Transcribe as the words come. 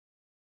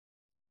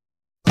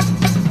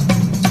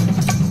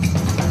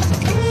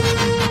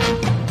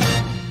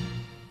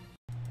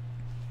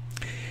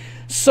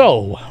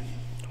So,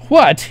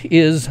 what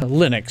is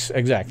Linux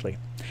exactly?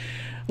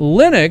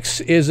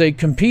 Linux is a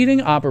competing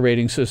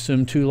operating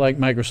system to like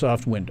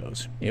Microsoft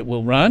Windows. It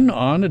will run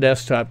on a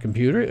desktop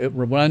computer. It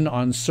will run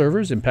on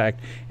servers. In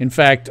fact, the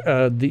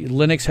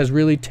Linux has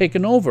really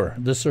taken over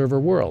the server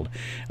world.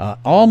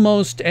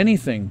 Almost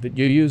anything that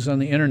you use on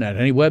the internet,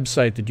 any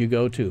website that you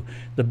go to,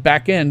 the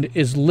back end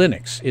is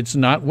Linux. It's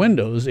not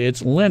Windows,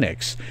 it's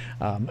Linux.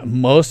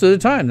 Most of the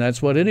time,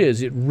 that's what it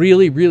is. It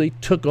really, really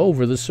took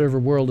over the server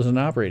world as an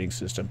operating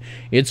system.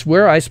 It's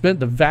where I spent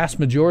the vast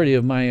majority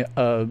of my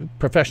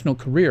professional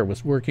career,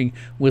 was working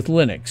with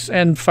Linux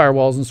and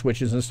firewalls and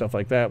switches and stuff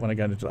like that when I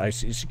got into the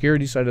IC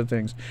security side of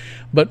things.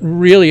 But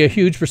really, a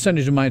huge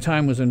percentage of my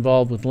time was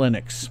involved with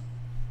Linux.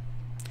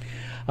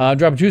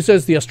 Dropper2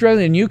 says the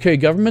Australian and UK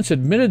governments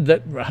admitted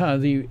that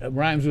the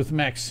rhymes with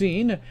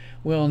vaccine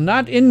will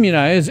not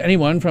immunize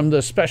anyone from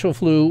the special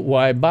flu.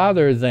 Why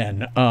bother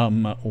then?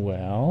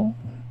 Well,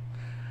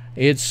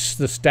 the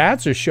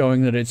stats are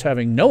showing that it's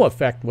having no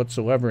effect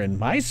whatsoever in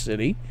my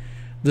city.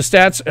 The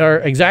stats are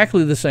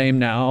exactly the same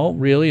now,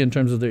 really, in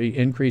terms of the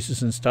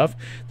increases and stuff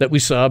that we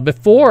saw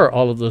before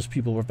all of those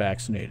people were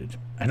vaccinated.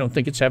 I don't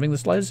think it's having the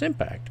slightest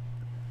impact.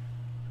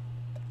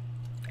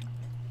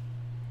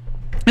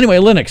 Anyway,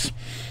 Linux.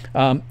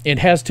 It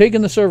has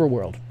taken the server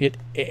world.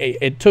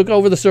 It took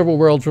over the server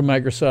world from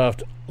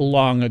Microsoft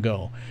long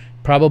ago,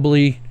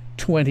 probably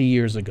 20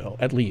 years ago,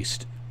 at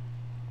least.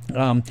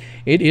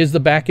 It is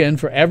the back end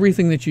for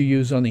everything that you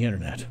use on the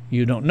internet.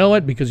 You don't know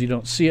it because you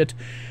don't see it.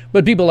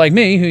 But people like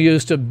me who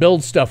used to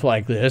build stuff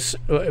like this,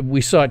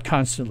 we saw it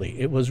constantly.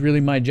 It was really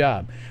my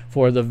job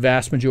for the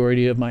vast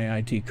majority of my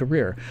IT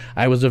career.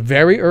 I was a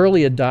very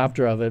early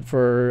adopter of it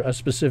for a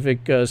specific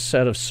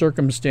set of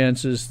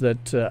circumstances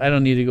that I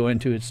don't need to go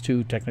into. It's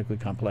too technically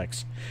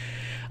complex.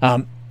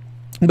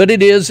 But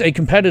it is a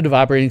competitive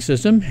operating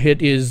system.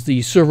 It is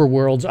the server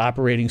world's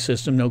operating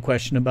system, no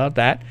question about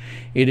that.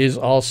 It is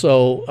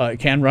also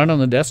can run on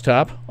the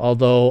desktop,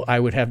 although I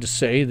would have to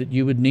say that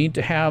you would need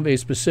to have a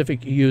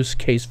specific use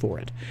case for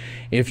it.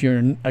 If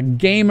you're a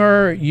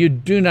gamer, you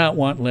do not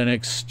want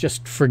Linux.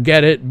 Just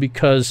forget it,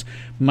 because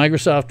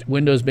Microsoft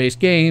Windows-based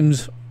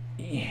games,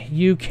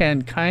 you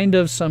can kind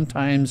of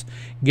sometimes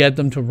get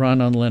them to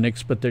run on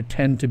Linux, but there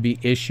tend to be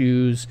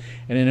issues,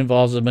 and it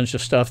involves a bunch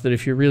of stuff that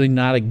if you're really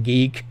not a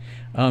geek,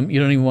 you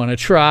don't even want to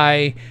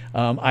try.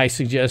 I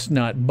suggest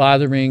not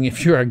bothering.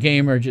 If you're a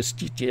gamer,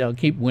 just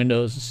keep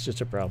Windows. It's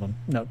just a problem.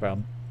 No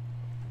problem.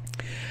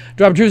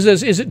 Dropper2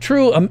 says, is it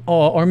true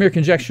or mere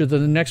conjecture that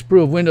the next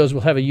brew of Windows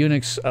will have a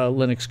Unix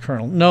Linux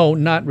kernel? No,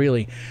 not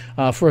really.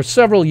 For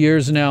several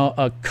years now,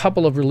 a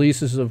couple of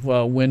releases of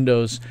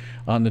Windows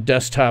on the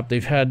desktop,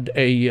 they've had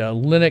a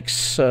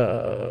Linux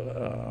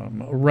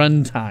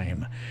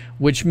runtime,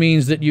 which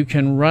means that you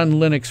can run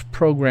Linux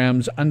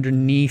programs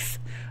underneath,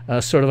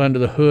 sort of under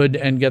the hood,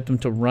 and get them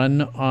to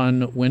run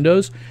on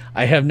Windows.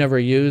 I have never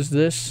used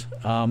this.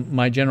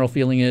 My general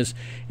feeling is,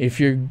 if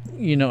you're,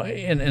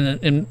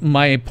 in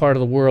my part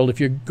of the world, if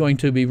you're going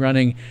to be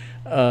running,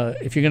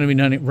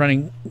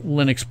 running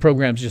Linux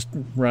programs, just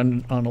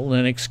run on a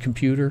Linux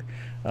computer.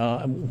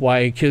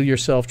 Why kill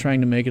yourself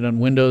trying to make it on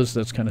Windows?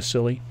 That's kind of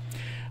silly.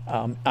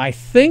 I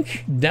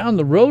think down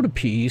the road a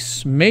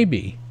piece,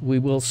 maybe we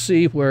will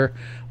see where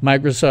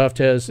Microsoft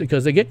has,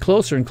 because they get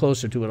closer and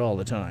closer to it all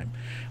the time.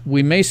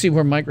 We may see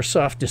where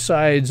Microsoft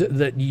decides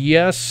that,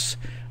 yes,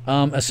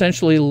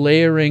 essentially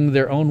layering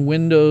their own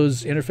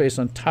Windows interface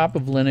on top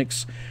of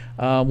Linux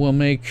will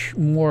make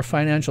more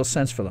financial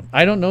sense for them.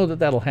 I don't know that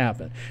that'll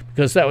happen,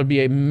 because that would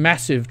be a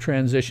massive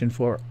transition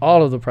for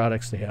all of the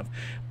products they have.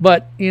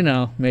 But,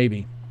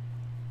 maybe.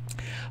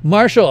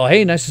 Marshall,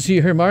 hey, nice to see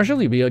you here,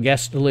 Marshall. You'll be a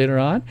guest later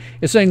on.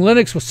 It's saying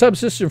Linux with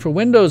subsystem for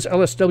Windows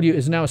LSW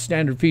is now a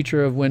standard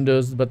feature of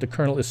Windows, but the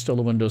kernel is still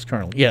a Windows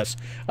kernel. Yes,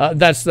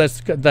 that's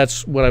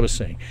what I was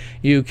saying.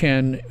 You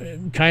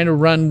can kind of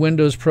run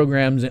Windows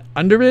programs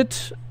under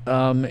it.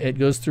 It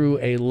goes through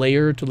a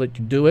layer to let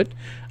you do it,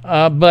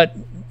 but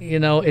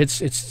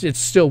it's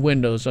still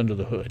Windows under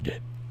the hood.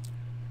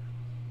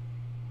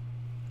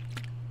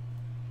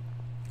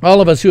 All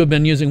of us who have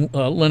been using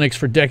Linux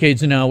for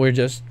decades now, we're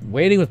just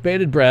waiting with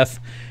bated breath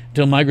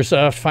until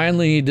Microsoft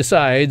finally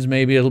decides,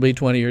 maybe it'll be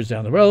 20 years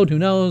down the road, who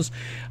knows,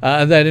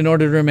 that in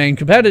order to remain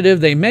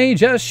competitive, they may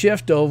just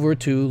shift over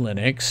to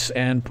Linux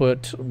and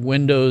put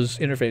Windows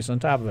interface on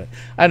top of it.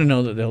 I don't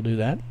know that they'll do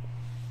that.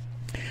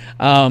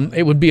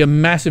 It would be a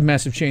massive,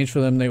 massive change for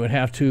them. They would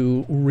have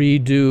to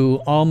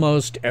redo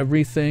almost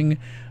everything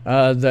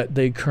that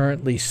they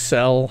currently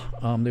sell.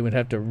 They would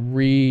have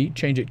to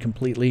change it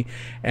completely,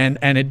 and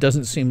it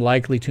doesn't seem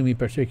likely to me,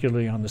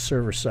 particularly on the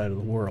server side of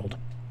the world.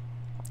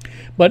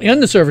 But in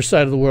the server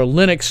side of the world,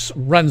 Linux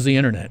runs the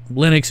internet.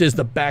 Linux is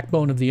the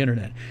backbone of the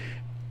internet.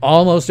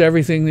 Almost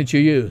everything that you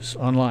use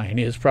online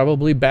is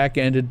probably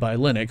back-ended by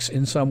Linux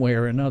in some way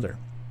or another.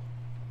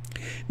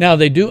 Now,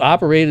 they do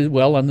operate as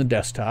well on the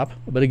desktop,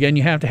 but again,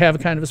 you have to have a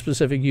kind of a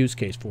specific use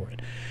case for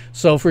it.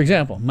 So, for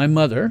example, my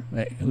mother,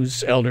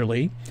 who's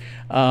elderly,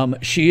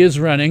 she is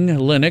running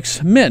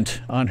Linux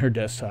Mint on her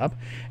desktop,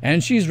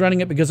 and she's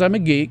running it because I'm a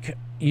geek,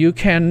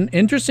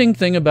 interesting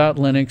thing about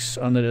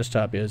Linux on the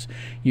desktop is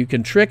you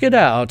can trick it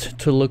out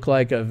to look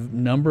like a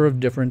number of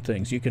different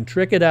things. You can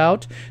trick it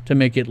out to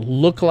make it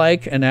look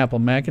like an Apple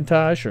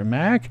Macintosh or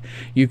Mac.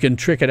 You can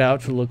trick it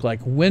out to look like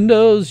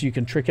Windows. You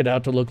can trick it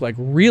out to look like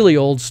really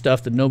old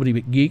stuff that nobody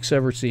but geeks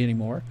ever see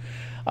anymore.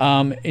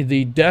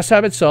 The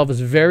desktop itself is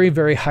very,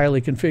 very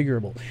highly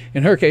configurable.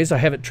 In her case, I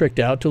have it tricked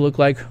out to look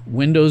like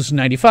Windows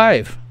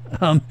 95.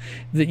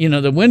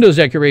 The Windows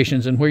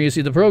decorations and where you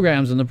see the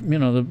programs and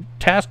the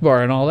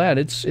taskbar and all that,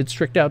 it's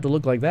tricked out to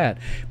look like that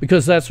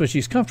because that's what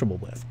she's comfortable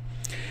with.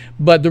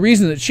 But the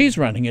reason that she's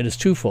running it is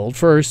twofold.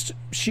 First,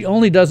 she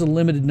only does a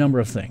limited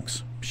number of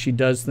things. She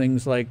does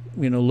things like,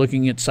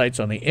 looking at sites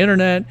on the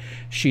internet.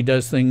 She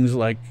does things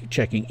like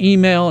checking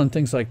email and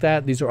things like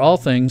that. These are all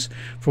things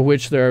for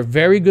which there are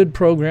very good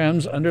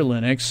programs under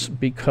Linux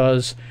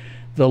because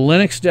the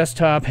Linux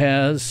desktop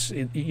has,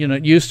 it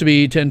used to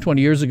be 10,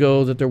 20 years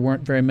ago that there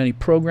weren't very many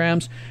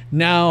programs.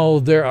 Now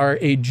there are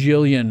a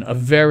jillion of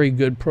very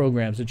good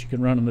programs that you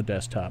can run on the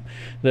desktop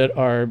that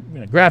are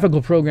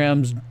graphical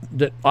programs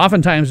that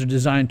oftentimes are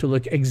designed to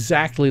look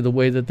exactly the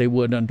way that they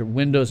would under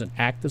Windows and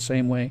act the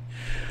same way.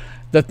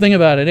 The thing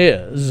about it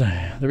is,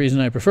 the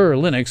reason I prefer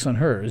Linux on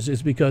hers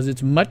is because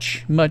it's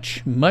much,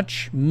 much,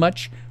 much,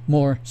 much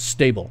more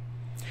stable.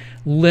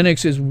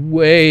 Linux is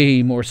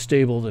way more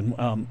stable than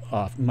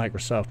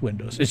Microsoft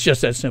Windows. It's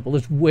just that simple.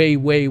 It's way,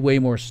 way, way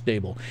more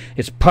stable.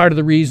 It's part of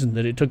the reason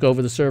that it took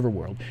over the server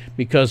world,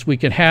 because we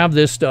can have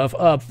this stuff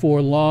up for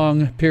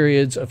long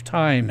periods of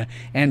time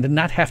and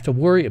not have to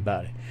worry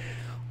about it.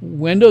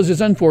 Windows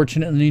is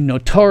unfortunately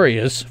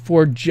notorious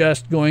for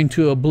just going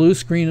to a blue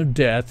screen of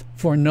death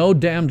for no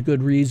damned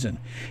good reason.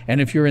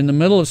 And if you're in the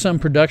middle of some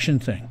production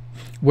thing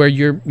where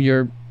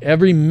you're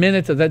every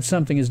minute that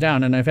something is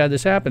down, and I've had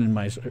this happen in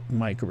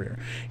my career,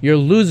 you're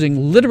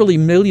losing literally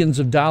millions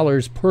of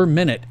dollars per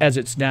minute as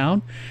it's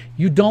down.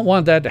 You don't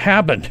want that to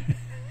happen.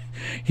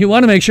 You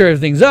want to make sure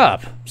everything's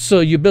up.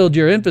 So you build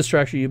your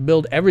infrastructure, you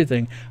build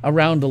everything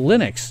around the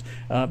Linux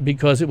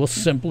because it will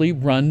simply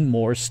run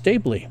more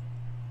stably.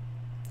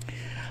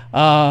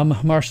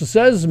 Marshall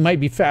says, might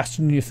be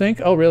faster than you think.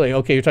 Oh, really?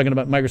 Okay, you're talking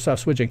about Microsoft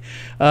switching.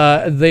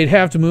 They'd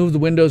have to move the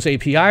Windows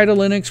API to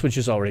Linux, which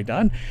is already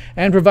done,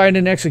 and provide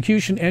an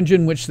execution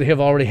engine, which they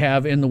already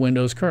have in the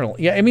Windows kernel.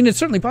 Yeah, I mean, it's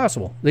certainly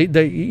possible. We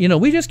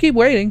just keep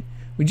waiting.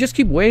 We just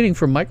keep waiting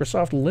for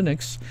Microsoft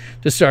Linux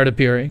to start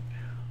appearing.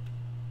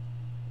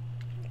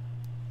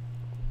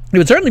 It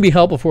would certainly be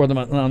helpful for them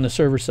on the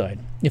server side.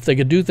 If they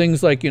could do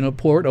things like,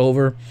 port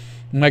over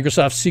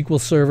Microsoft SQL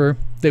Server,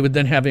 they would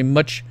then have a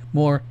much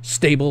more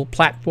stable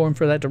platform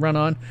for that to run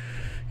on.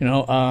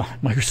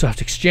 Microsoft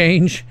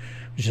Exchange,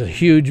 which is a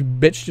huge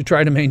bitch to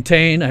try to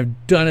maintain.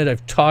 I've done it.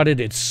 I've taught it.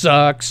 It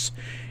sucks.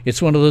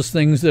 It's one of those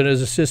things that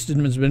as a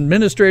systems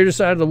administrator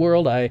side of the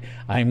world,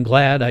 I'm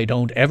glad I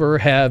don't ever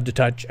have to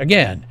touch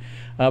again.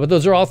 But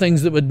those are all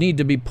things that would need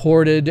to be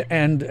ported.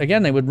 And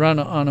again, they would run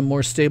on a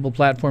more stable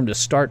platform to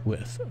start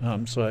with.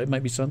 So it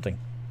might be something.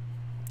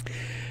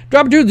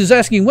 Dropper Truth is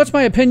asking, what's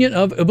my opinion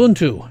of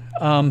Ubuntu?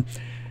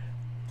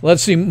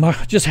 Let's see,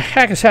 just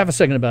hack us half a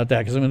second about that,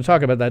 because I'm going to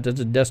talk about that. That's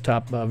a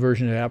desktop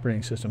version of the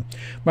operating system.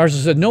 Marshall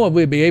said, no, it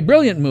would be a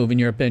brilliant move in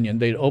your opinion.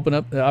 They'd open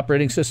up the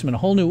operating system in a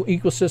whole new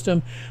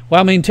ecosystem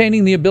while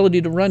maintaining the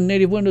ability to run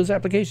native Windows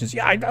applications.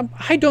 Yeah,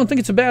 I don't think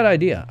it's a bad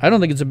idea. I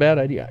don't think it's a bad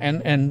idea.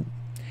 And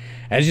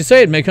as you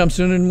say, it may come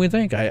sooner than we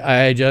think.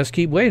 I just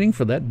keep waiting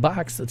for that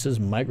box that says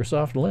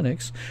Microsoft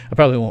Linux. I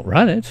probably won't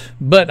run it,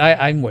 but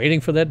I'm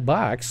waiting for that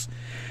box.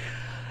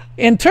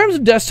 In terms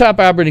of desktop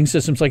operating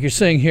systems, like you're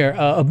saying here,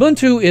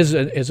 Ubuntu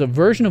is a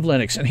version of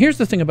Linux. And here's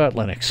the thing about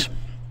Linux.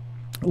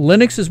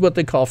 Linux is what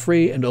they call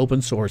free and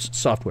open source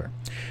software.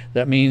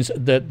 That means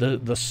that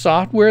the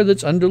software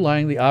that's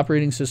underlying the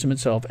operating system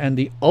itself and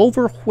the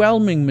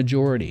overwhelming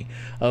majority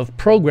of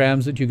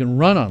programs that you can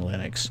run on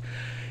Linux,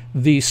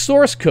 the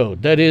source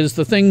code, that is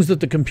the things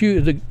that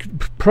the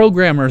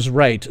programmers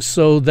write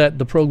so that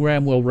the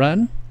program will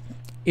run,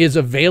 is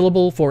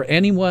available for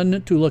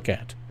anyone to look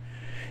at.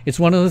 It's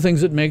one of the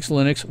things that makes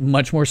Linux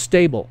much more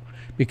stable,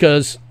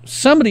 because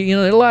somebody,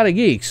 there are a lot of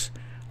geeks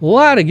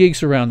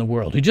around the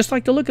world who just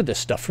like to look at this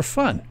stuff for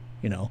fun.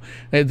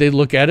 They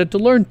look at it to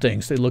learn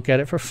things. They look at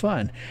it for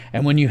fun.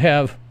 And when you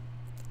have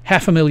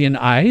 500,000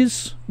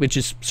 eyes, which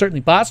is certainly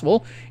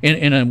possible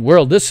in a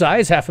world this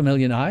size,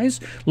 500,000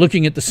 eyes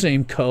looking at the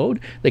same code,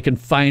 they can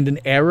find an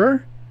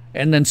error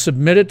and then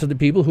submit it to the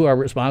people who are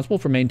responsible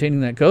for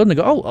maintaining that code, and they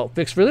go, oh, I'll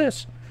fix for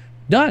this.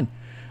 Done.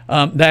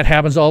 That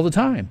happens all the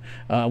time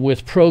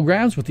with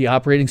programs, with the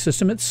operating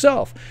system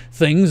itself.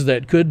 Things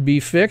that could be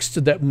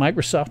fixed that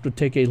Microsoft would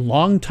take a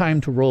long time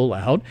to roll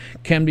out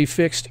can be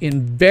fixed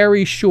in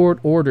very short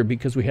order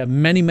because we have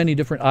many, many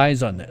different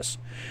eyes on this.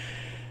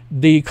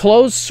 The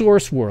closed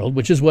source world,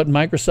 which is what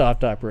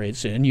Microsoft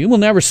operates in, you will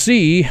never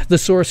see the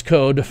source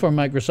code for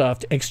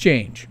Microsoft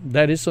Exchange.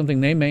 That is something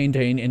they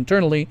maintain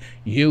internally.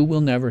 You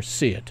will never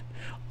see it.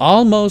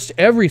 Almost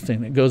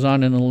everything that goes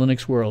on in the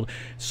Linux world,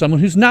 someone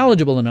who's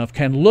knowledgeable enough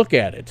can look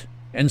at it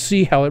and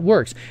see how it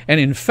works.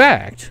 And in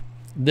fact,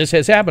 this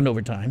has happened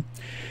over time.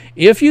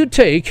 If you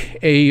take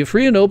a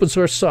free and open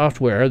source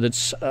software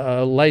that's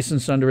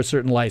licensed under a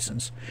certain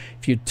license,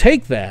 if you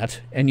take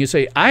that and you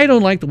say, I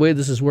don't like the way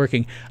this is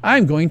working,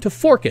 I'm going to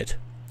fork it.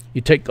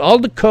 You take all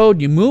the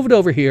code, you move it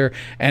over here,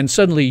 and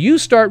suddenly you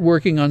start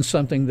working on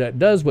something that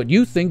does what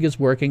you think is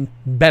working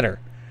better.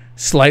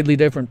 Slightly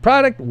different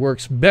product,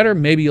 works better.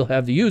 Maybe you'll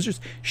have the users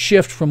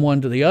shift from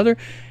one to the other.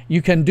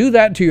 You can do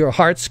that to your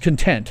heart's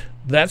content.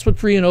 That's what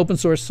free and open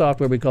source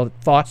software, we call it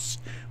FOSS,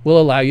 will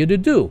allow you to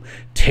do.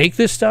 Take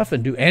this stuff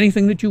and do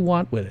anything that you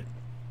want with it.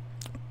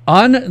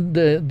 On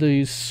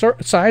the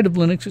side of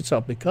Linux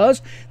itself,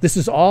 because this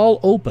is all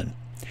open,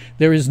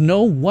 there is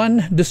no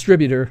one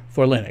distributor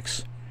for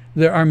Linux.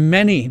 There are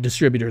many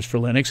distributors for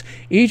Linux,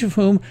 each of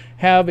whom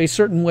have a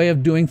certain way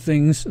of doing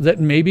things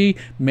that maybe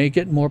make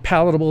it more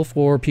palatable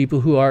for people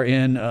who are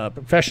in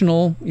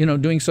professional,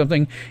 doing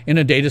something in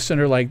a data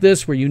center like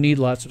this where you need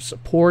lots of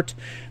support.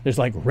 There's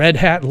like Red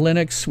Hat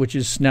Linux, which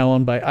is now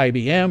owned by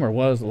IBM, or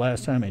was the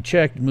last time I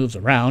checked. It moves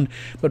around.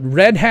 But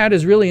Red Hat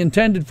is really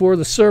intended for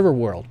the server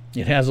world.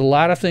 It has a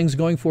lot of things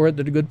going for it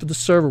that are good for the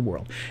server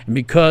world. And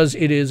because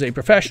it is a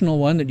professional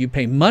one that you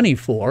pay money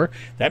for,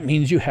 that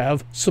means you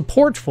have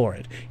support for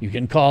it. You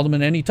can call them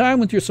at any time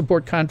with your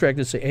support contract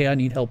and say, hey, I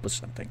need help with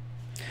something.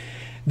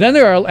 Then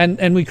there are,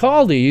 and we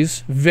call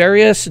these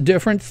various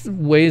different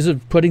ways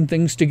of putting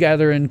things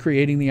together and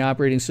creating the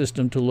operating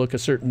system to look a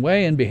certain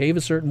way and behave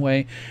a certain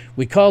way.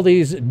 We call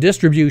these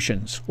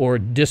distributions or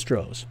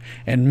distros.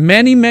 And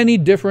many, many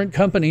different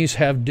companies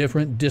have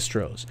different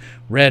distros.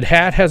 Red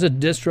Hat has a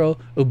distro,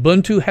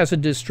 Ubuntu has a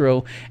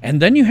distro,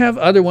 and then you have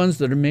other ones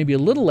that are maybe a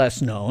little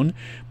less known,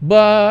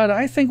 but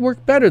I think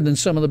work better than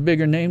some of the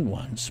bigger named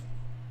ones.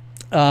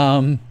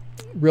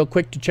 Real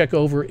quick to check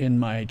over in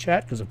my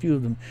chat because a few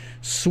of them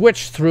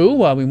switched through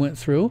while we went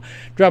through.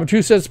 Drop of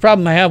Truth says the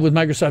problem I have with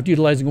Microsoft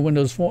utilizing a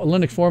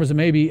Linux form is that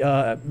maybe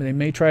they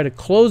may try to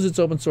close its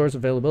open source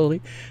availability,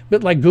 a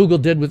bit like Google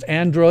did with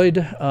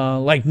Android,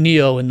 like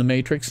Neo in the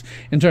Matrix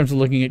in terms of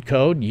looking at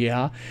code.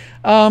 Yeah.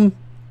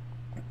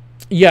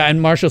 Yeah, and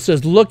Marshall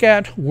says, look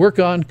at, work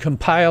on,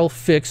 compile,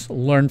 fix,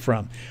 learn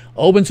from.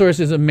 Open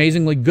source is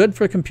amazingly good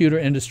for the computer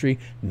industry,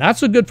 not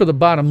so good for the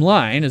bottom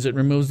line as it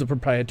removes the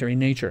proprietary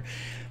nature.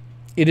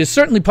 It is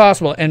certainly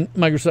possible, and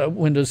Microsoft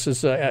Windows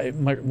says,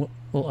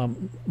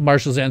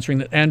 Marshall's answering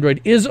that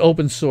Android is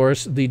open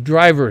source, the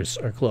drivers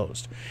are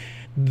closed.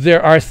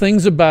 There are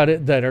things about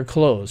it that are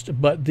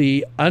closed, but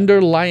the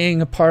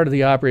underlying part of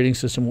the operating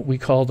system, what we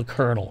call the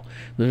kernel,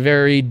 the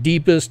very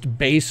deepest,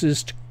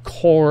 basest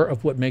core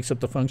of what makes up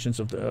the functions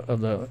of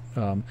the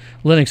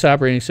Linux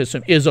operating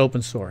system is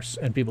open source,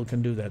 and people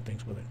can do that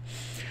things with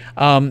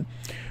it.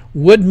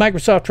 Would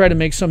Microsoft try to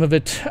make some of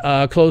it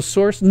closed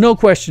source? No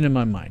question in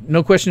my mind.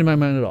 No question in my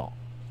mind at all.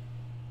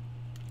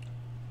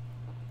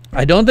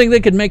 I don't think they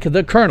could make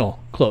the kernel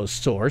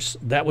closed source.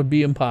 That would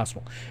be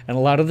impossible. And a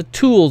lot of the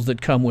tools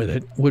that come with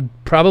it would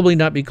probably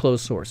not be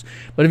closed source.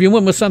 But if you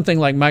went with something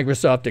like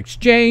Microsoft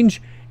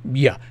Exchange,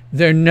 yeah,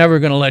 they're never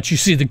going to let you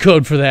see the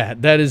code for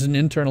that. That is an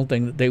internal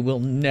thing that they will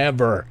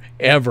never,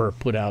 ever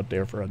put out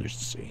there for others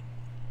to see.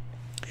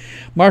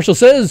 Marshall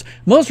says,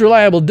 most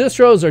reliable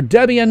distros are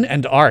Debian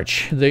and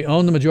Arch. They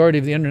own the majority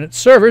of the internet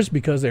servers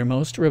because they're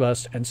most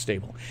robust and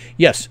stable.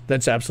 Yes,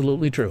 that's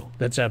absolutely true.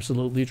 That's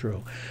absolutely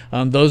true.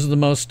 Those are the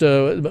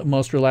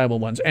most reliable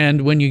ones.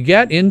 And when you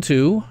get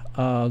into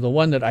the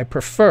one that I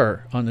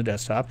prefer on the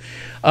desktop,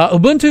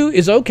 Ubuntu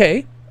is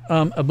okay.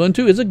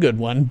 Ubuntu is a good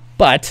one,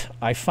 but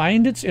I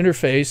find its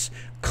interface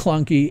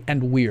clunky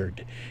and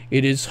weird.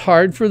 It is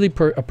hard for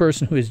a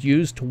person who is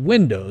used to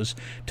Windows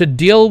to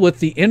deal with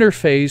the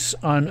interface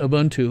on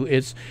Ubuntu.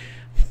 It's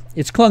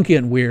clunky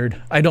and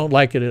weird. I don't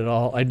like it at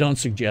all. I don't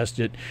suggest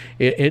it.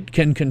 It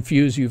can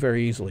confuse you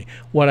very easily.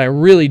 What I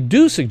really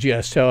do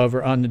suggest,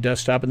 however, on the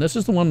desktop, and this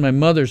is the one my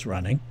mother's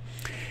running,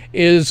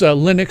 is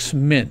Linux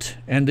Mint.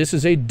 And this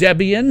is a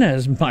Debian,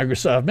 as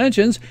Microsoft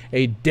mentions,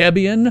 a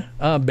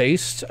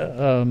Debian-based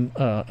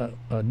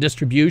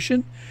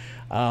distribution.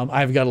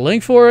 I've got a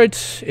link for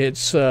it.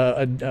 It's,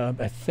 I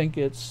think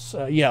it's,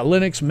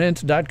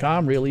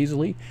 linuxmint.com real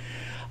easily.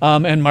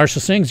 And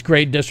Marshall sings,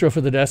 great distro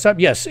for the desktop.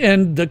 Yes,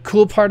 and the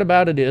cool part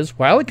about it is,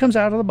 while it comes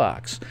out of the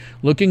box,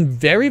 looking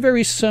very,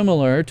 very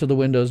similar to the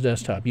Windows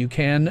desktop, you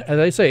can, as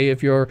I say,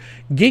 if you're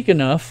geek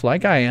enough,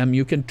 like I am,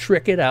 you can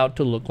trick it out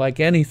to look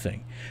like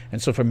anything.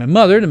 And so for my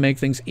mother, to make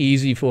things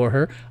easy for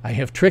her, I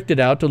have tricked it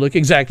out to look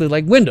exactly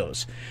like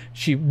Windows.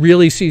 She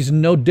really sees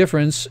no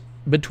difference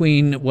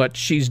between what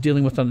she's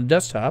dealing with on the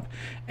desktop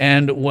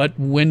and what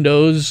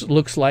Windows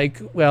looks like.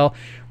 Well,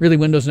 really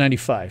Windows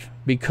 95,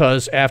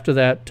 because after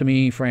that, to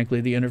me, frankly,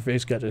 the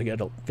interface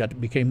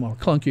became more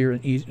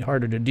clunkier and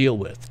harder to deal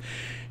with.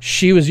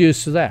 She was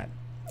used to that,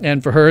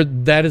 and for her,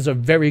 that is a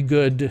very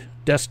good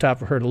desktop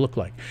for her to look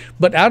like.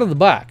 But out of the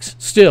box,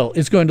 still,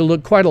 it's going to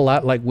look quite a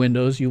lot like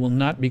Windows. You will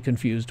not be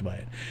confused by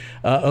it.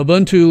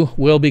 Ubuntu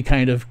will be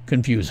kind of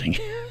confusing.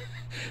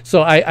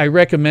 So I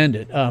recommend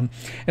it. And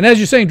as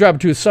you're saying, Drop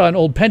Truth saw an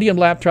old Pentium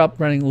laptop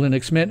running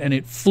Linux Mint, and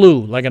it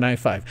flew like an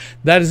i5.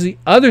 That is the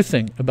other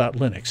thing about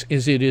Linux,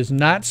 is it is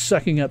not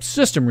sucking up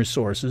system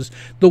resources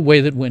the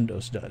way that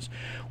Windows does.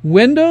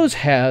 Windows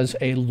has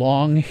a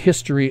long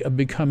history of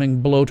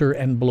becoming bloater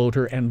and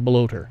bloater and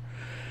bloater.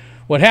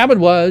 What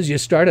happened was you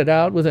started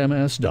out with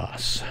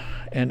MS-DOS.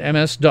 And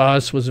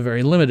MS-DOS was a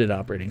very limited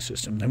operating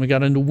system. Then we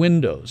got into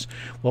Windows.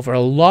 Well, for a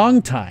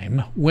long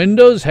time,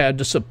 Windows had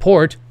to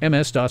support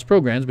MS-DOS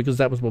programs because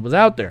that was what was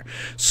out there.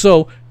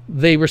 So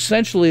they were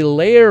essentially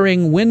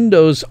layering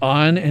Windows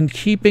on and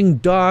keeping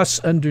DOS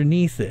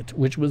underneath it,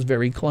 which was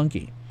very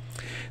clunky.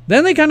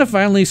 Then they kind of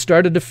finally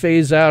started to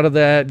phase out of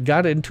that,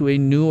 got into a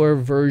newer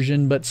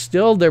version, but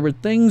still there were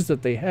things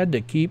that they had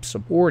to keep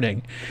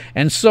supporting.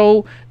 And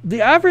so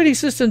the operating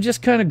system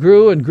just kind of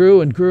grew and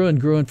grew and grew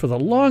and grew, and for the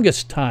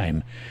longest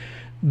time,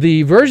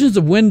 the versions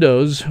of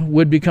Windows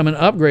would become an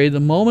upgrade the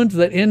moment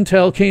that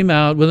Intel came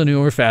out with a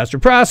newer, faster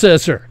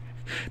processor.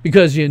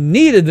 Because you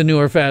needed the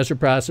newer, faster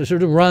processor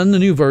to run the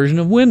new version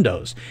of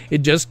Windows.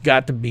 It just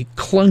got to be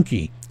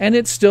clunky, and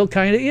it still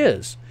kind of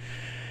is.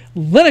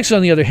 Linux,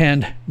 on the other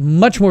hand,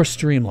 much more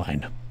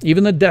streamlined.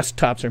 Even the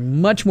desktops are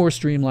much more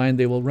streamlined.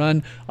 They will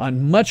run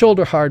on much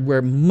older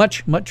hardware,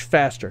 much, much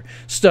faster.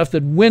 Stuff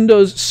that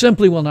Windows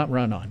simply will not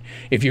run on.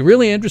 If you're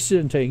really interested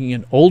in taking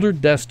an older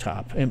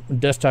desktop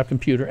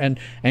computer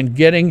and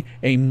getting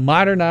a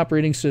modern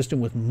operating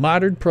system with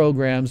modern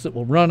programs that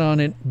will run on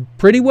it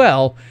pretty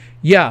well,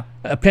 yeah,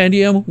 a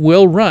Pentium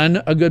will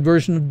run a good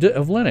version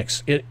of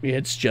Linux.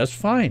 It's just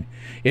fine.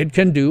 It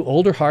can do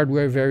older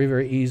hardware very,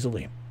 very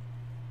easily.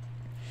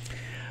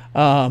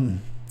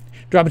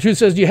 Drop Truth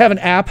says, do you have an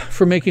app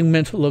for making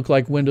Mint look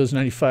like Windows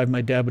 95?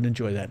 My dad would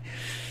enjoy that.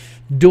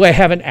 Do I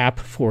have an app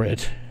for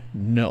it?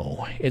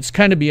 No. It's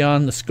kind of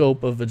beyond the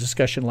scope of a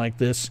discussion like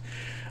this.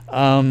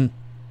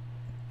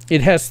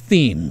 It has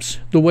themes.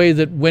 The way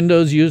that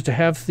Windows used to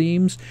have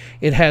themes,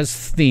 it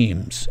has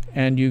themes.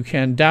 And you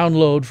can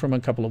download from a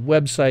couple of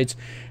websites.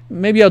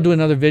 Maybe I'll do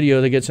another video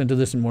that gets into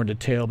this in more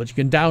detail, but you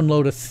can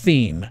download a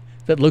theme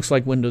that looks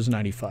like Windows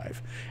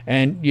 95.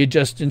 And you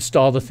just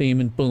install the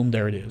theme and boom,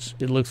 there it is.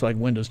 It looks like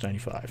Windows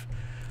 95.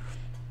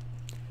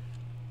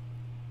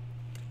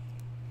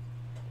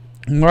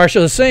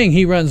 Marshall is saying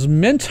he runs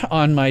Mint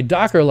on my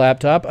Docker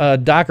laptop.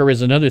 Docker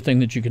is another thing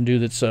that you can do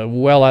that's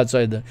well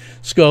outside the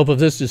scope of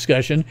this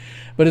discussion.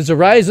 But it's a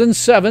Ryzen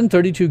 7,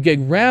 32 gig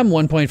RAM,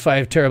 1.5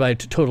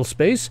 terabyte total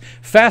space.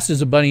 Fast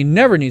as a bunny,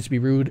 never needs to be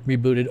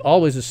rebooted.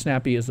 Always as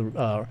snappy as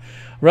the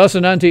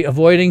Rocinante,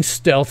 avoiding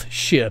stealth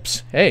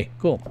ships. Hey,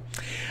 cool.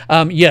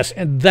 Yes,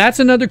 and that's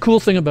another cool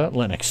thing about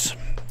Linux.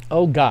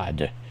 Oh,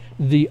 God.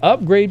 The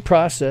upgrade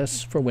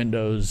process for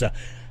Windows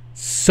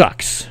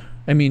sucks.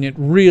 I mean, it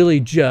really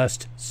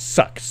just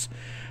sucks.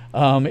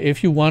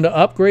 If you want to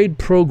upgrade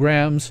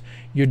programs,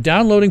 you're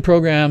downloading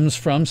programs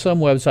from some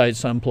website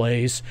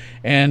someplace,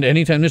 and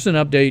anytime there's an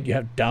update, you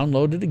have to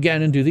download it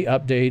again and do the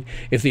update.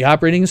 If the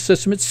operating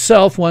system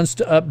itself wants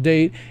to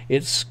update,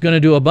 it's going to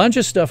do a bunch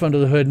of stuff under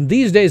the hood, and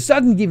these days it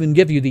doesn't even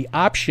give you the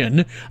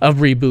option of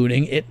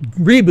rebooting. It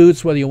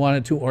reboots whether you want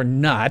it to or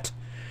not.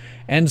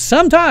 And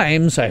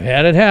sometimes, I've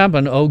had it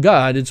happen, oh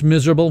God, it's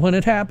miserable when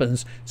it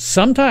happens.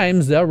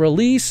 Sometimes they'll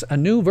release a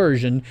new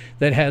version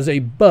that has a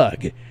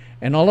bug.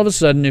 And all of a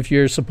sudden, if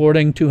you're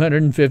supporting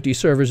 250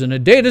 servers in a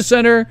data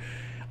center,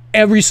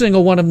 every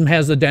single one of them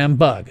has the damn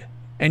bug.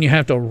 And you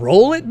have to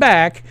roll it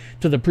back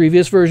to the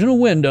previous version of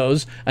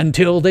Windows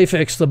until they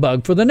fix the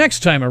bug for the next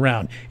time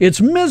around. It's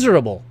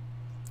miserable.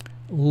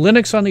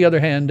 Linux, on the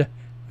other hand,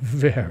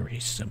 very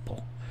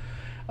simple.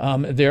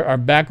 There are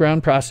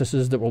background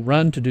processes that will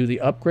run to do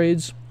the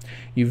upgrades.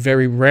 You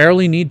very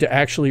rarely need to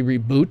actually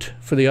reboot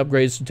for the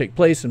upgrades to take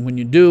place, and when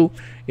you do,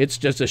 it's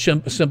just a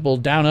simple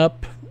down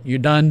up, you're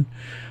done.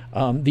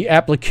 The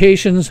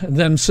applications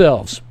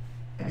themselves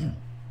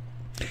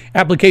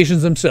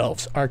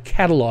are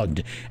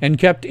cataloged and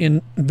kept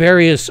in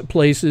various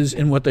places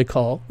in what they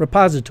call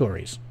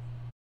repositories.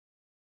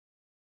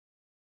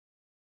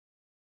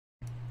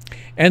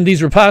 And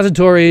these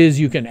repositories,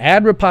 you can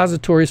add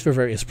repositories for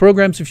various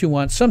programs if you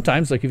want.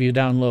 Sometimes, like if you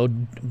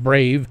download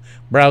Brave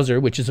browser,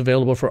 which is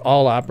available for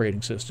all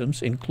operating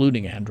systems,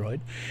 including Android.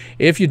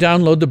 If you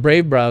download the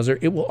Brave browser,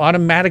 it will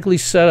automatically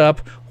set up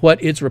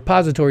what its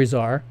repositories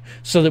are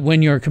so that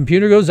when your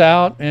computer goes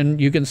out, and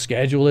you can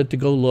schedule it to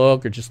go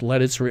look or just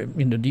let its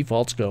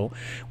defaults go.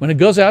 When it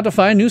goes out to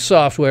find new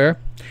software,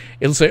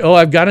 it'll say, oh,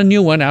 I've got a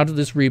new one out of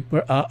this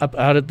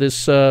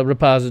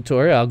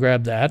repository. I'll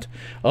grab that.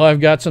 Oh,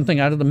 I've got something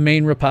out of the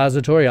main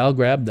repository. I'll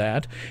grab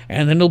that.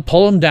 And then it'll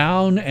pull them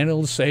down, and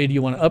it'll say, do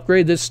you want to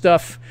upgrade this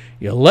stuff?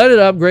 You let it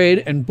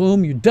upgrade, and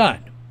boom, you're done.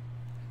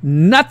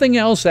 Nothing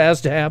else has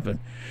to happen.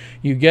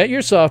 You get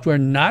your software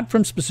not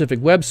from specific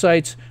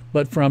websites,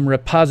 but from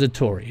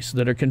repositories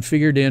that are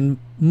configured in,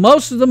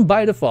 most of them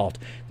by default.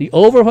 The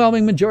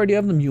overwhelming majority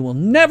of them you will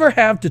never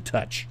have to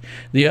touch.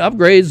 The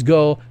upgrades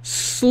go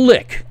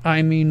slick.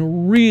 I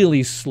mean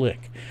really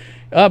slick.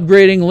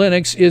 Upgrading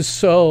Linux is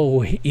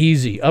so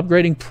easy.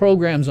 Upgrading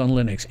programs on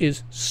Linux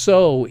is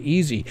so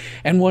easy.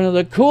 And one of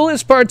the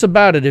coolest parts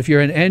about it, if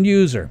you're an end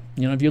user,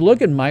 if you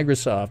look at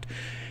Microsoft,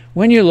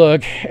 when you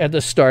look at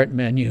the start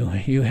menu,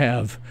 you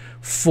have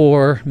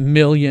 4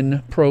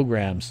 million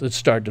programs that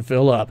start to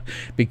fill up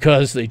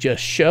because they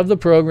just shove the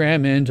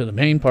program into the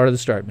main part of the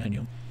start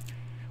menu.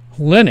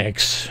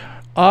 Linux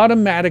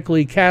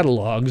automatically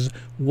catalogs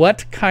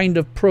what kind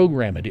of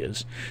program it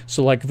is.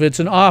 So like if it's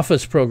an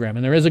Office program,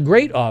 and there is a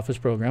great Office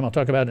program, I'll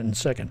talk about it in a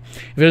second.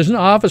 If it is an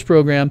Office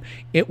program,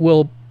 it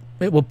will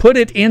put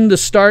it in the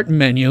start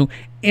menu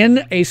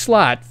in a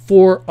slot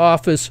for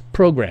Office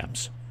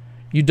programs.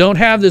 You don't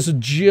have this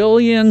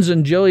jillions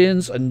and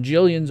jillions and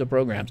jillions of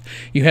programs.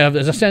 You have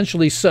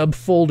essentially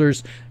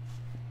subfolders,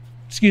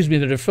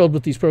 that are filled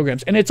with these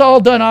programs, and it's all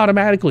done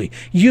automatically.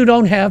 You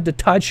don't have to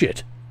touch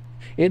it.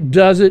 It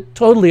does it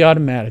totally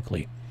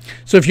automatically.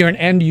 So if you're an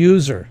end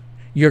user,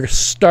 your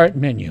start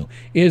menu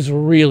is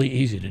really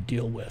easy to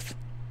deal with.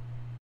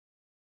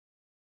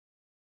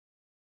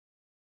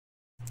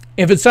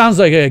 If it sounds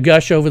like I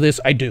gush over this,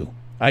 I do.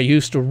 I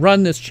used to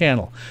run this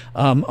channel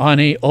on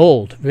a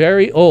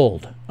very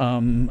old,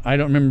 I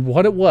don't remember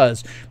what it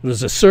was. It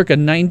was a circa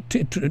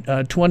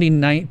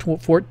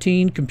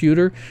 2014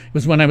 computer. It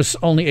was when I was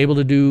only able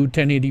to do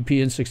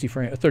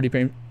 1080p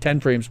and 10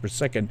 frames per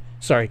second.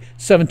 Sorry,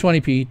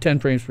 720p, 10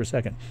 frames per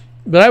second.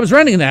 But I was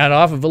running that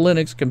off of a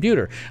Linux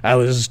computer. I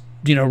was,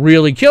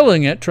 really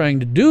killing it trying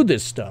to do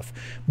this stuff.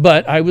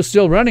 But I was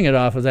still running it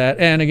off of that.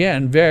 And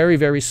again, very,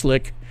 very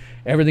slick.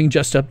 Everything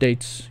just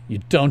updates. You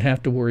don't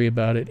have to worry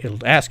about it.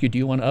 It'll ask you, do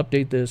you want to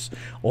update this?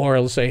 Or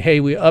it'll say,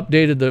 hey, we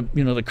updated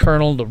the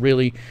kernel, the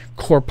really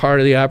core part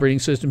of the operating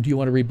system. Do you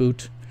want to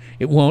reboot?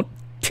 It won't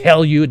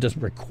tell you. It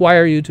doesn't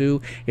require you to.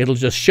 It'll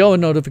just show a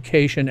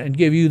notification and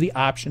give you the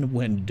option of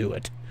when to do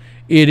it.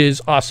 It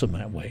is awesome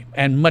that way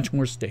and much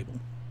more stable.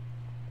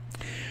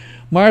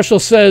 Marshall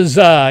says,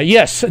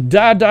 yes,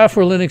 Dada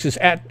for Linux is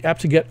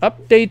apt-to-get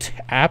update,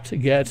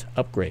 apt-to-get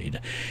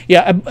upgrade.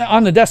 Yeah,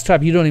 on the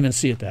desktop, you don't even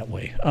see it that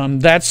way.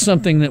 That's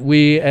something that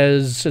we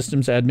as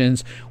systems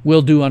admins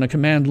will do on a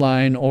command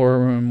line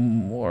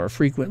or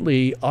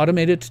frequently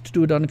automate it to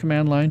do it on a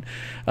command line,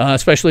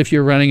 especially if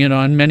you're running it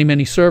on many,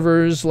 many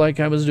servers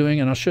like I was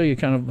doing, and I'll show you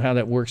kind of how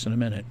that works in a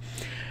minute.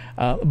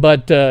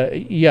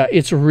 Yeah,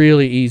 it's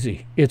really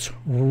easy. It's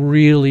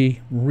really,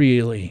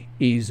 really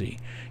easy.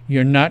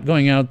 You're not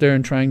going out there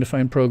and trying to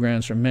find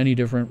programs from many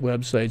different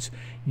websites.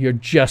 You're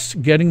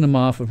just getting them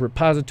off of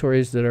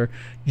repositories that are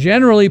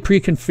generally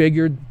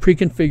pre-configured.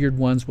 Pre-configured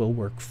ones will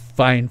work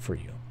fine for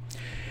you.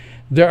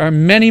 There are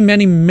many,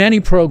 many,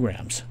 many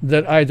programs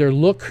that either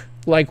look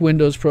like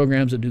Windows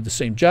programs that do the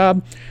same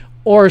job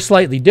or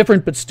slightly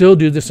different but still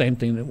do the same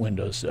thing that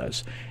Windows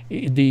does.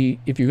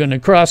 If you're going to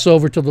cross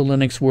over to the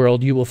Linux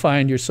world, you will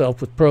find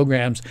yourself with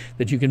programs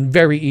that you can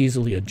very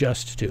easily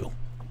adjust to.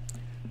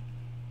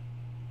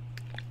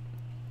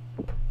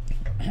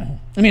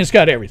 I mean, it's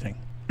got everything.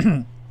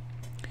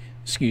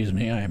 Excuse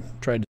me, I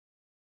tried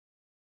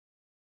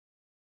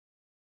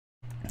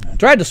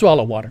to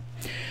swallow water.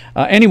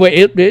 Anyway,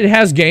 it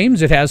has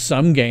games. It has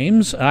some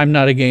games. I'm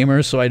not a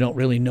gamer, so I don't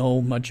really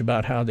know much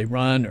about how they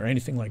run or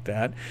anything like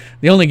that.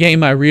 The only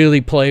game I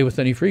really play with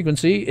any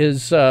frequency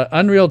is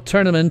Unreal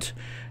Tournament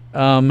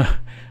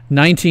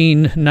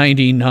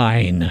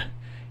 1999.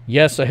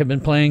 Yes, I have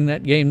been playing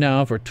that game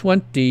now for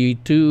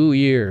 22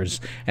 years,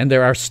 and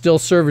there are still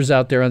servers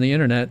out there on the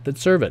internet that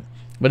serve it.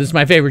 But it's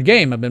my favorite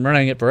game. I've been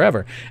running it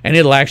forever, and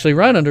it'll actually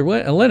run under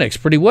Linux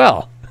pretty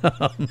well,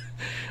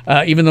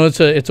 even though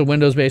it's a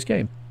Windows-based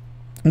game.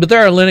 But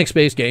there are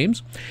Linux-based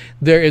games.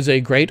 There is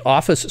a great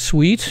Office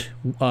suite,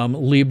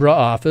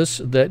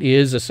 LibreOffice, that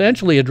is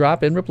essentially a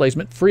drop-in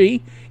replacement,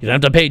 free. You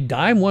don't have to pay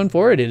 $1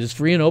 for it. It is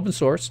free and open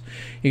source.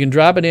 You can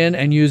drop it in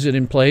and use it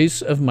in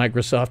place of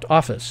Microsoft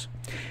Office.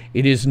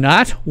 It is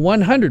not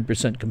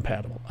 100%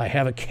 compatible. I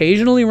have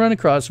occasionally run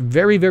across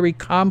very, very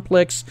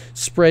complex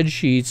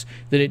spreadsheets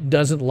that it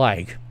doesn't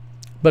like.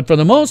 But for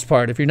the most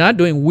part, if you're not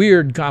doing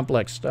weird,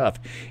 complex stuff,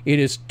 it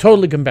is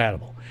totally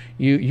compatible.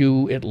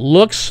 It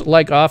looks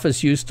like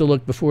Office used to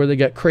look before they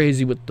got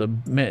crazy with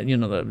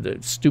the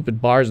stupid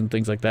bars and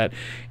things like that.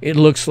 It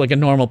looks like a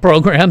normal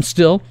program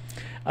still.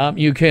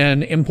 You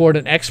can import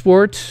and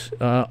export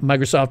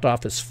Microsoft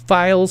Office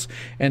files,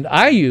 and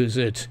I use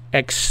it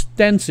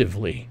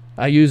extensively.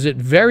 I use it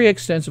very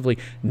extensively,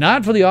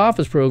 not for the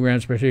Office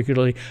programs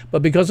particularly,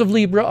 but because of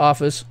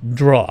LibreOffice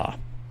Draw.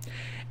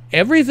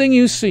 Everything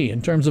you see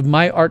in terms of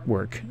my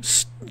artwork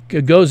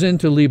goes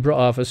into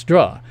LibreOffice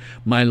Draw.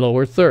 My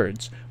lower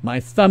thirds, my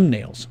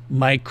thumbnails,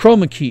 my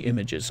chroma key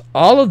images,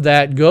 all of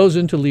that goes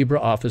into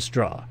LibreOffice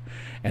Draw.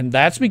 And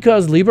that's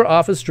because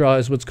LibreOffice Draw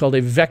is what's called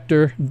a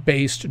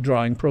vector-based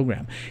drawing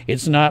program.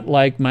 It's not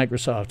like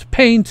Microsoft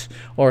Paint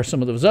or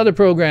some of those other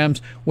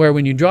programs where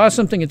when you draw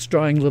something, it's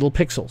drawing little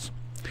pixels.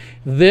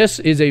 This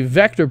is a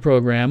vector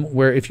program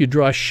where if you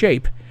draw a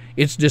shape,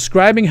 it's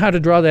describing how to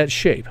draw that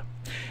shape.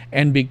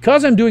 And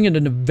because I'm doing it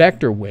in a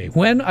vector way,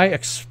 when I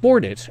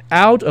export it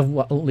out of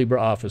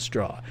LibreOffice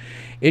Draw,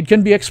 it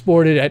can be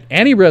exported at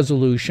any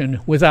resolution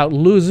without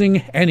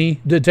losing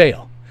any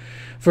detail.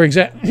 For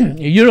example,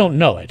 you don't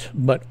know it,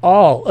 but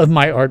all of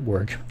my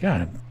artwork,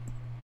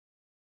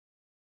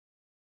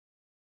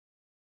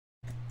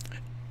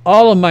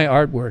 all of my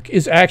artwork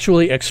is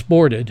actually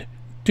exported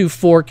to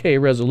 4K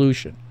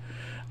resolution.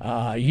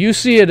 You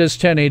see it as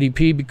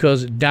 1080p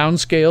because it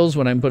downscales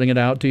when I'm putting it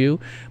out to you,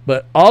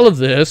 but all of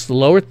this, the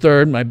lower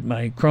third, my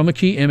chroma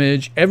key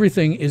image,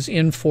 everything is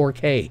in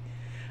 4K.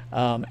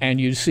 And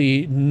you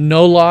see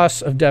no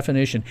loss of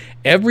definition.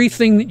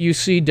 Everything that you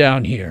see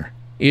down here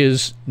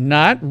is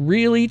not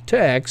really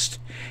text.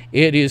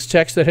 It is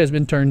text that has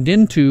been turned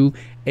into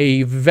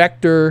a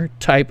vector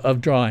type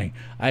of drawing.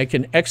 I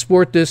can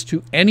export this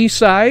to any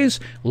size,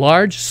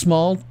 large,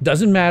 small,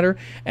 doesn't matter,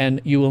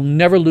 and you will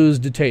never lose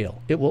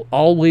detail. It will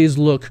always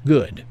look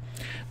good.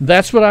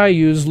 That's what I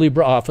use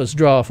LibreOffice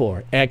Draw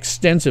for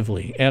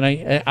extensively.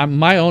 And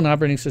my own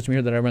operating system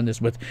here that I run this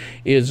with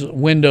is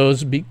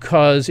Windows,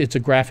 because it's a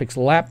graphics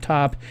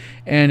laptop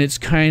and it's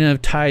kind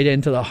of tied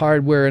into the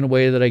hardware in a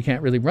way that I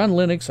can't really run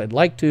Linux. I'd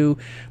like to,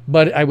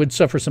 but I would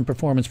suffer some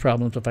performance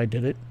problems if I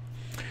did it.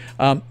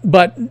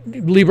 But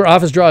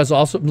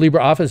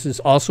LibreOffice is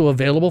also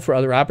available for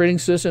other operating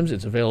systems.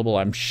 It's available,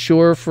 I'm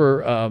sure,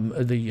 for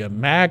the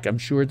Mac. I'm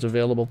sure it's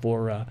available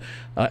for,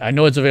 I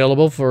know it's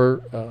available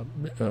for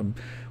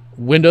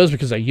Windows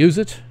because I use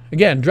it.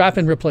 Again,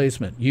 drop-in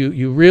replacement.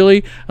 You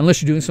really,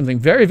 unless you're doing something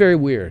very, very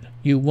weird,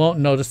 you won't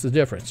notice the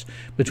difference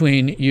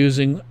between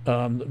using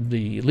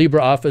the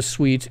LibreOffice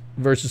suite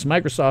versus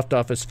Microsoft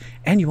Office,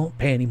 and you won't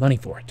pay any money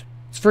for it.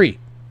 It's free.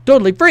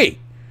 Totally free.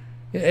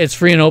 It's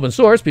free and open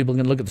source. People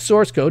can look at the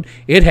source code.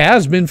 It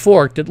has been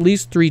forked at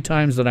least 3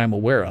 times that I'm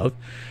aware of.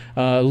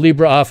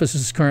 LibreOffice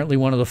is currently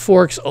one of the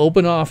forks.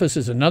 OpenOffice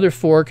is another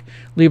fork.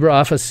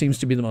 LibreOffice seems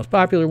to be the most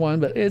popular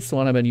one, but it's the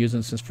one I've been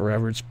using since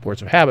forever. It's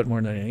force of habit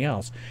more than anything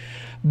else.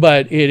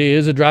 But it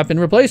is a drop-in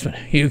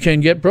replacement. You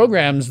can get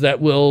programs that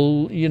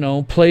will,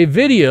 play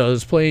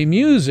videos, play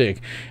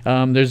music.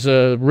 There's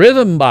a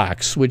Rhythm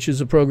Box, which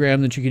is a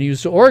program that you can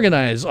use to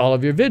organize all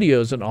of your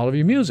videos and all of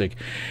your music.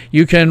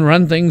 You can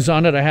run things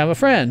on it. I have a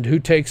friend who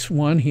takes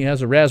one. He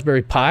has a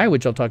Raspberry Pi,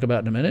 which I'll talk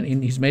about in a minute,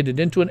 and he's made it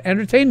into an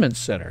entertainment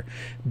center.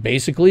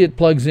 Basically, it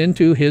plugs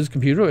into his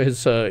computer,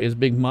 his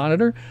big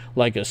monitor,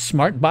 like a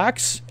smart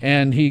box,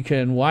 and he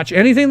can watch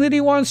anything that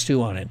he wants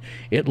to on it.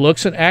 It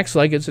looks and acts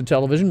like it's a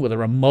television with a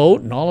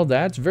remote and all of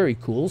that. It's very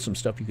cool. Some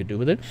stuff you could do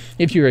with it.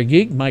 If you're a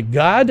geek, my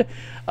God,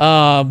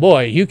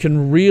 boy, you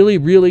can really,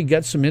 really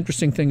get some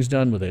interesting things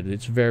done with it.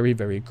 It's very,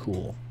 very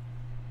cool.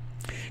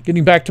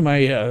 Getting back to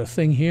my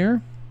thing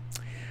here.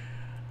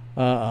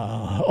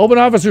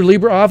 OpenOffice or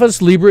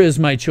LibreOffice? Libre is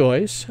my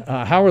choice.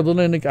 How are the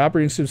Linux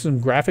operating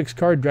system graphics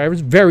card drivers?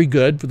 Very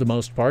good for the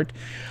most part.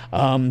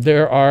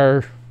 There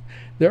are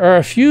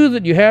a few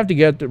that you have to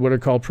get that what are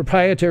called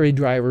proprietary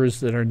drivers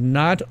that are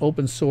not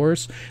open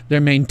source. They're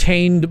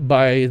maintained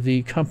by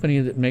the company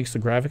that makes the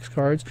graphics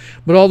cards.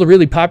 But all the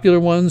really popular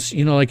ones,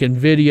 like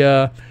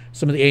NVIDIA,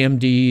 some of the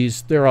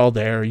AMDs, they're all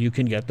there. You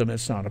can get them.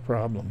 It's not a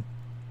problem.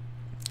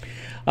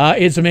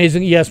 It's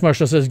amazing. Yes,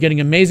 Marshall says getting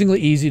amazingly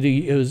easy to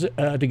use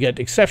to get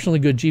exceptionally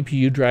good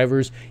GPU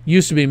drivers.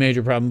 Used to be a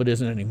major problem, but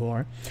isn't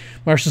anymore.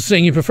 Marshall's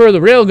saying you prefer the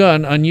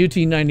railgun on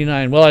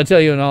UT99. Well, I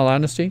tell you in all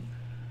honesty,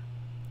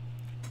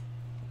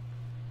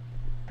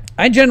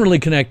 I generally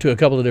connect to a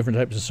couple of different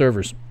types of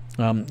servers.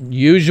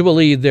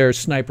 Usually they're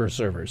sniper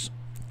servers.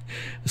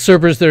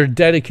 Servers that are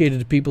dedicated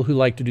to people who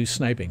like to do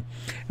sniping.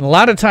 And a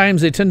lot of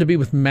times they tend to be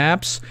with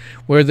maps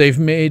where they've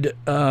made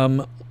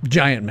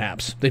giant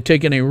maps. They've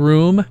taken a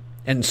room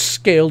and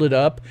scaled it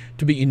up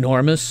to be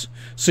enormous.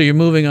 So you're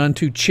moving on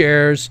to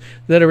chairs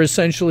that are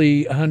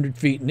essentially 100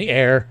 feet in the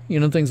air,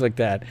 things like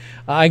that.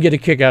 I get a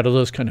kick out of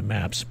those kind of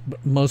maps,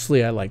 but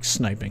mostly I like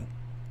sniping.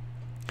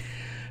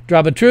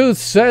 Drop of Truth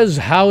says,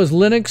 how is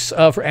Linux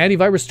for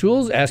antivirus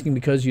tools? Asking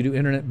because you do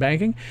internet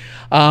banking.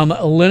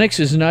 Linux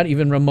is not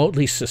even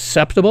remotely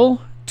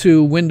susceptible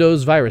to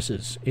Windows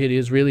viruses. It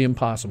is really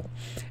impossible.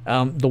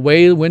 The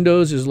way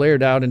Windows is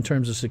layered out in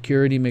terms of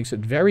security makes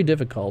it very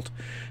difficult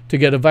to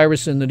get a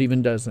virus in that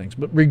even does things.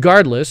 But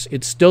regardless,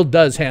 it still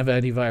does have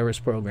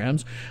antivirus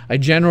programs. I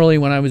generally,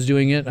 when I was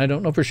doing it, I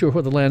don't know for sure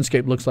what the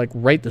landscape looks like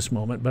right this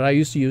moment, but I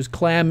used to use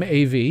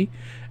ClamAV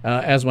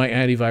as my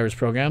antivirus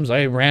programs.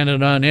 I ran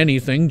it on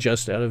anything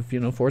just out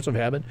of, force of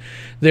habit.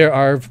 There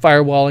are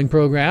firewalling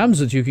programs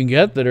that you can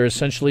get that are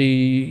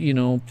essentially,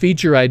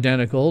 feature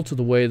identical to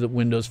the way that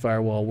Windows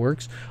Firewall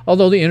works,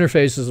 although the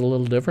interface is a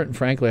little different. And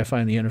frankly, I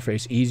find the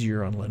interface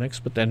easier on Linux,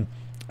 but then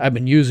I've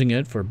been using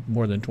it for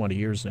more than 20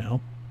 years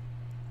now.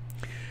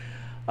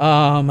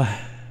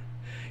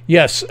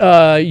 Yes,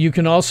 you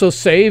can also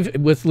save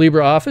with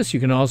LibreOffice.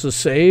 You can also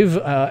save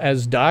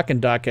as doc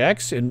and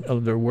docx in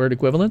their Word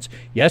equivalents.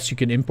 Yes, you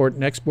can import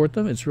and export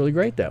them. It's really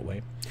great that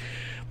way.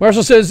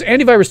 Marshall says,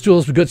 antivirus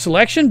tools with good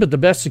selection, but the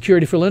best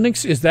security for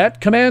Linux is that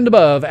command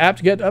above,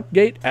 apt-get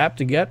update,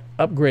 apt-to-get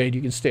upgrade.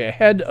 You can stay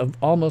ahead of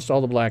almost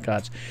all the black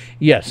hots.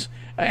 Yes,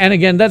 And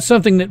again, that's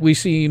something that we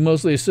see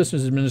mostly as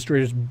systems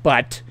administrators,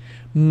 but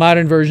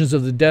modern versions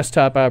of the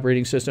desktop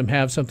operating system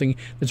have something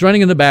that's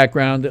running in the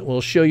background that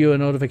will show you a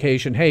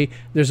notification, hey,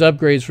 there's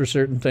upgrades for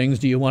certain things.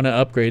 Do you want to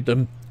upgrade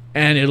them?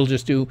 And it'll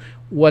just do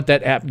what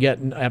that apt-get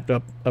and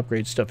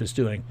apt-upgrade stuff is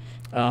doing.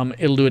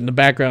 It'll do it in the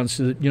background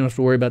so that you don't have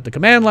to worry about the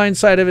command line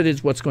side of it.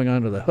 It's what's going on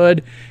under the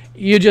hood.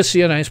 You just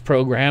see a nice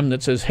program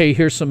that says, hey,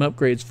 here's some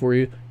upgrades for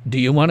you. Do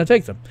you want to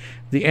take them?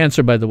 The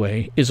answer, by the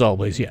way, is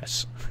always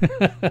yes.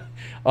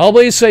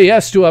 Always say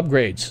yes to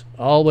upgrades.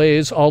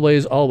 Always,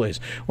 always, always.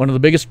 One of the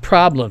biggest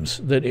problems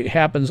that it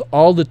happens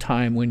all the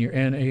time when you're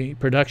in a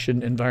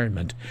production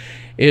environment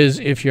is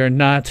if you're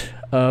not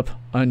up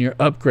on your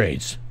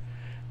upgrades.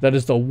 That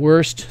is the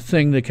worst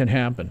thing that can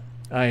happen.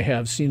 I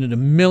have seen it a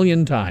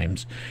million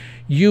times.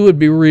 You would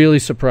be really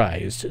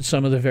surprised at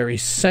some of the very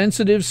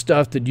sensitive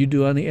stuff that you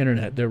do on the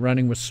internet. They're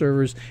running with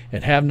servers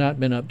that have not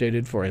been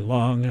updated for a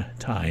long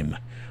time.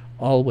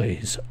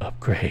 Always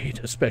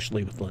upgrade,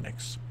 especially with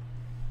Linux.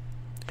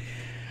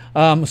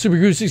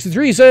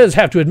 SuperGuru63 says,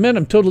 have to admit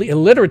I'm totally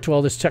illiterate to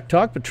all this tech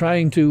talk, but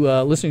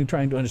listening,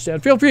 trying to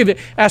understand. Feel free to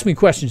ask me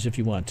questions if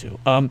you want to.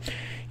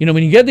 You know,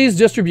 when you get these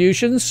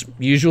distributions,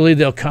 usually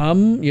they'll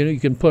come, you know, you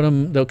can put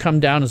them, they'll come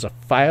down as a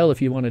file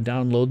if you want to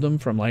download them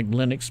from like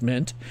Linux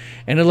Mint,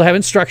 and it'll have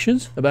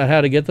instructions about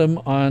how to get them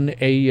on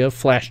a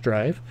flash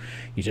drive.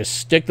 You just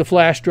stick the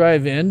flash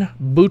drive in,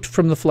 boot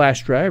from the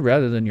flash drive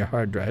rather than your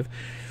hard drive,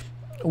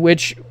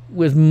 which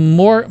with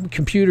more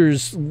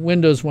computers,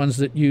 Windows ones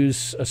that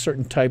use a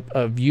certain type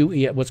of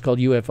what's called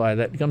UEFI,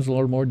 that becomes a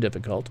little more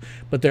difficult.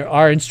 But there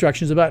are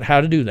instructions about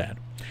how to do that.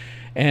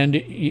 And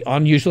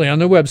usually on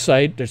their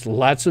website, there's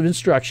lots of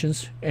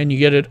instructions, and you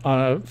get it on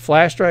a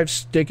flash drive,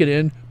 stick it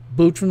in,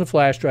 boot from the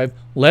flash drive,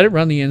 let it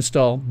run the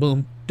install,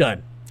 boom,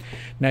 done.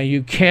 Now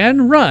you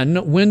can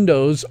run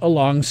Windows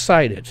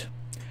alongside it.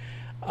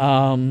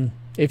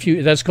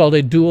 That's called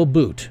a dual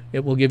boot.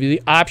 It will give you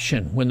the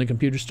option when the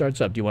computer starts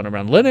up. Do you want to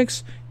run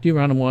Linux? Do you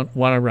want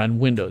to run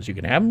Windows? You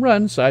can have them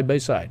run side by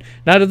side.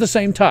 Not at the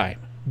same time,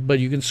 but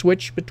you can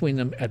switch between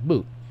them at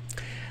boot.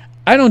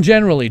 I don't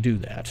generally do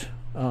that.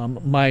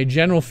 My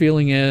general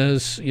feeling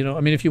is, you know,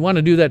 I mean, if you want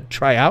to do that,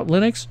 try out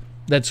Linux,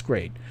 that's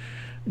great.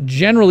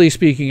 Generally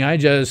speaking, I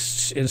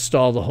just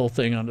install the whole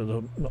thing onto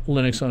the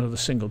Linux onto the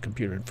single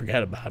computer and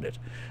forget about it.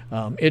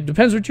 It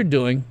depends what you're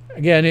doing.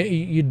 Again,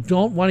 you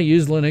don't want to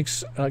use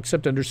Linux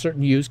except under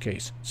certain use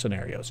case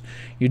scenarios.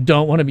 You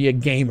don't want to be a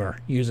gamer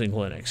using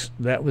Linux.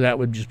 That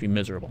would just be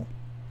miserable.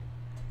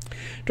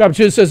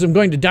 Drop2 says, I'm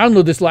going to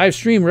download this live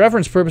stream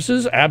reference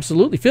purposes.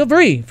 Absolutely. Feel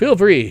free. Feel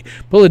free.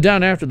 Pull it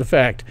down after the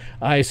fact.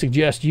 I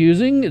suggest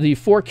using the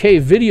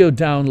 4K video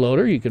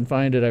downloader. You can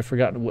find it, I've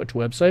forgotten which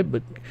website,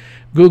 but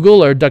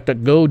Google or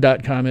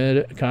DuckDuckGo.com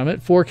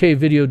 4K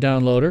video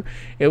downloader.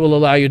 It will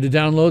allow you to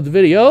download the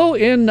video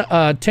in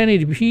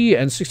 1080p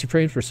and 60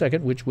 frames per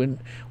second,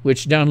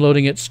 which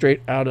downloading it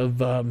straight out of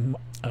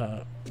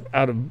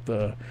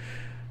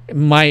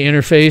my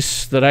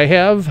interface that I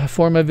have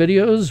for my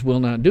videos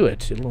will not do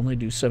it. It'll only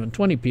do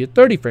 720p at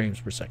 30 frames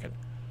per second.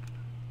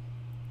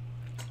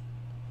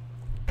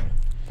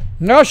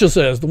 Marshall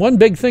says, the one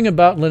big thing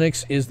about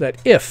Linux is that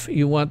if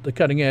you want the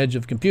cutting edge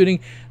of computing,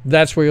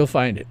 that's where you'll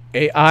find it.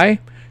 AI,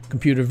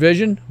 computer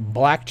vision,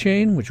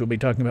 blockchain, which we'll be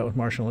talking about with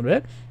Marshall in a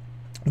bit,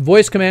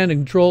 voice command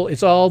and control,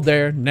 it's all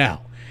there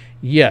now.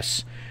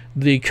 Yes.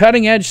 The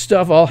cutting edge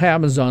stuff all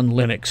happens on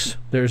Linux.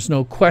 There's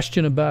no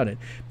question about it,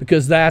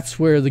 because that's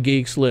where the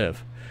geeks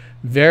live.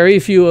 Very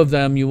few of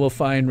them you will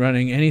find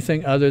running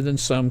anything other than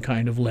some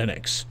kind of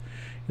Linux.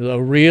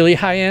 The really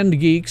high-end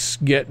geeks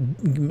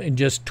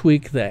just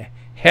tweak the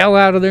hell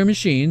out of their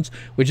machines,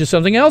 which is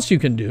something else you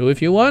can do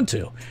if you want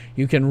to.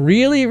 You can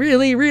really,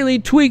 really, really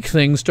tweak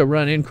things to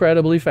run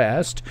incredibly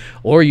fast,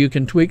 or you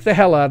can tweak the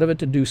hell out of it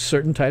to do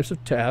certain types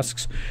of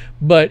tasks,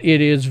 but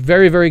it is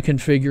very, very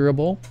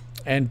configurable.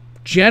 And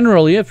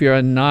generally, if you're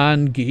a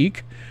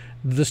non-geek,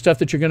 the stuff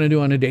that you're going to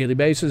do on a daily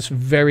basis,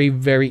 very,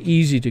 very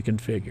easy to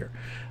configure.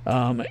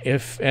 And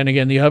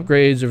again, the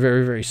upgrades are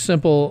very, very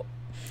simple.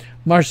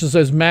 Marshall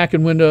says Mac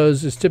and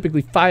Windows is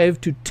typically 5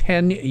 to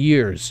 10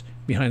 years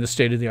behind the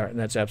state of the art, and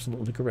that's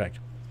absolutely correct.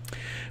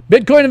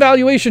 Bitcoin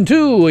evaluation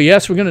 2.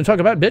 Yes, we're going to talk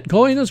about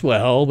Bitcoin as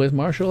well with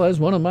Marshall as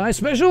one of my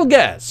special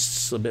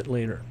guests a bit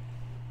later.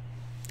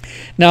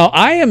 Now,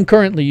 I am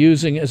currently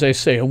using, as I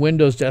say, a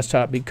Windows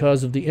desktop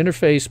because of the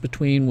interface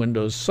between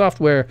Windows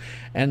software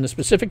and the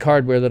specific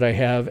hardware that I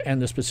have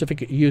and the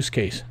specific use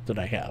case that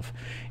I have.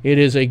 It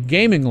is a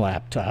gaming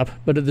laptop,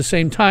 but at the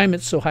same time,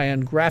 it's so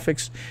high-end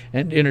graphics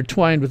and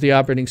intertwined with the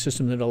operating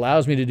system that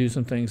allows me to do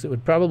some things that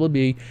would probably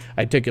be,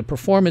 I'd take a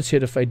performance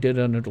hit if I did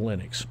it under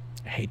Linux.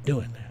 I hate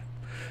doing that.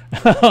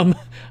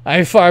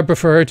 I far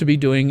prefer to be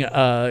doing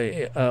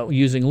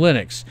using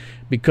Linux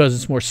because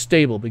it's more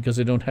stable, because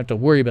I don't have to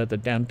worry about the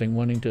damn thing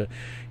wanting to,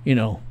 you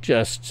know,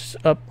 just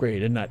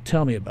upgrade and not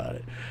tell me about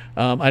it.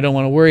 I don't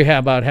want to worry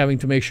about having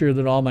to make sure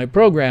that all my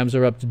programs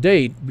are up to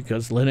date,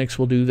 because Linux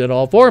will do that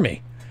all for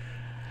me.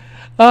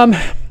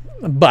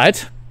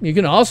 But You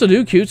can also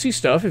do cutesy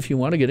stuff if you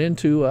want to get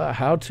into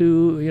how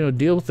to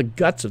deal with the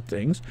guts of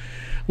things.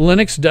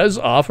 Linux does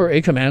offer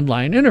a command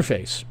line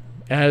interface.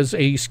 As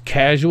a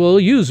casual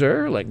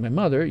user, like my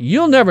mother,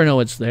 you'll never know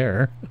it's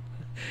there.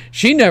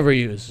 She never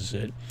uses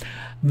it.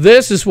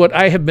 This is what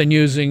I have been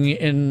using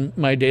in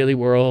my daily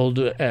world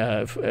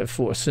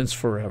since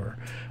forever.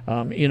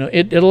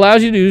 It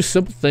allows you to do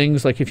simple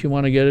things like if you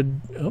want to get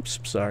oops,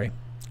 sorry,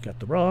 got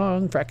the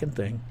wrong fracking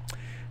thing.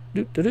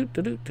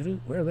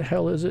 Where the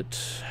hell is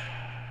it?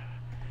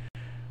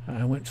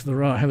 I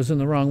was in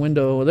the wrong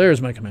window.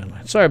 There's my command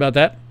line. Sorry about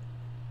that.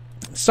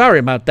 Sorry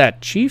about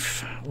that,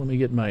 Chief. Let me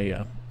get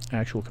my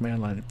actual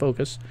command line in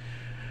focus.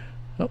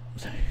 Oh,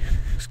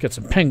 let's get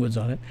some penguins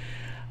on it.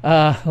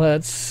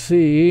 Let's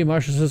see.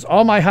 Marshall says,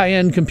 all my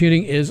high-end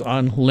computing is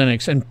on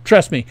Linux. And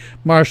trust me,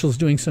 Marshall's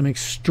doing some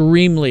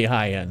extremely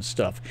high-end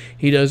stuff.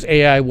 He does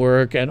AI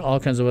work and all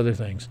kinds of other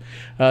things.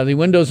 The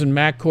Windows and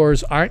Mac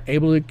cores aren't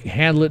able to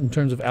handle it in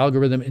terms of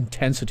algorithm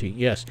intensity.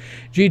 Yes,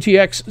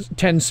 GTX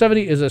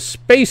 1070 is a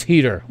space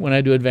heater when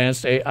I do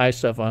advanced AI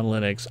stuff on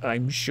Linux.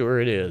 I'm sure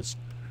it is.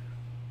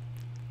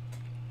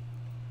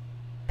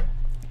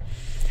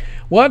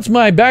 What's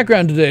my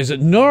background today? Is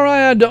it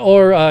NORAD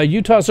or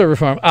Utah Server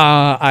Farm?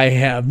 I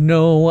have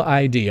no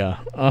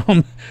idea.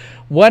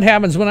 What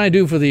happens when I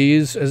do for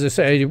these, as I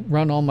say, I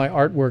run all my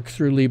artwork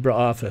through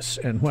LibreOffice.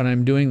 And when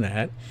I'm doing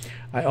that,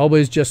 I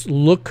always just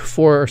look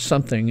for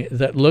something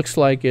that looks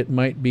like it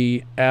might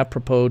be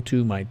apropos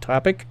to my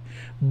topic,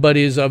 but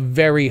is a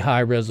very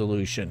high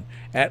resolution,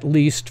 at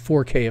least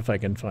 4K if I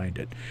can find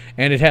it.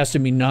 And it has to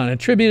be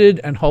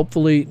non-attributed and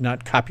hopefully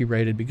not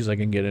copyrighted because I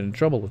can get into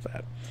trouble with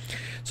that.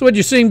 So what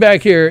you're seeing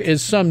back here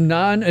is some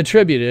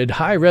non-attributed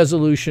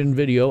high-resolution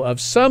video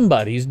of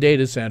somebody's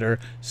data center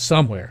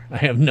somewhere. I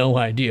have no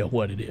idea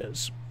what it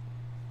is.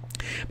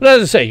 But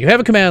as I say, you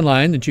have a command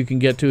line that you can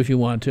get to if you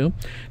want to.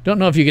 Don't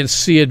know if you can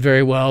see it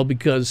very well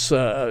because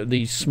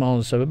the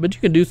smallness of it, but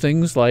you can do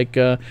things like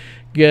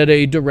get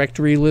a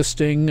directory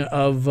listing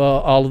of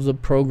all of the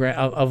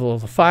of all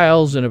the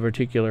files in a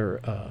particular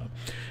of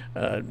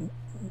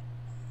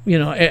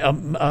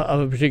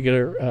a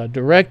particular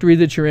directory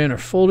that you're in or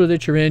folder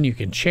that you're in. You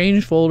can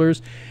change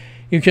folders.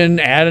 You can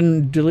add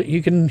and delete.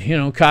 You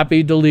can,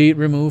 copy, delete,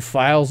 remove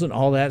files and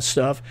all that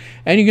stuff.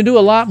 And you can do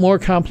a lot more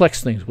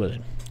complex things with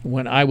it.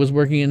 When I was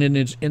working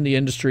in the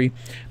industry,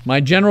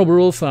 my general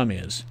rule of thumb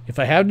is if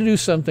I have to do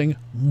something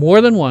more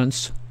than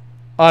once,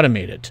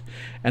 automate it.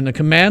 And the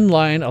command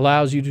line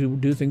allows you to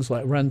do things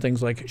like run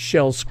things like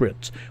shell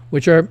scripts,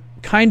 which are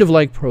kind of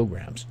like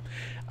programs.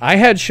 I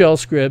had shell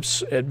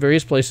scripts at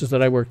various places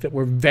that I worked that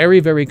were very,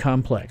 very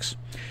complex.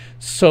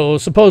 So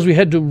suppose we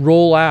had to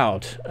roll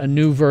out a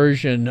new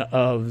version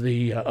of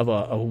a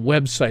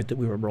website that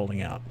we were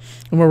rolling out.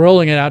 And we're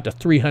rolling it out to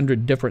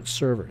 300 different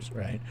servers,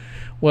 right?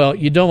 Well,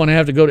 you don't want to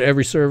have to go to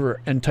every server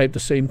and type the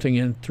same thing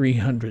in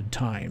 300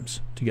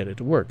 times to get it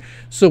to work.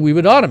 So we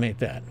would automate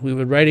that. We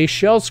would write a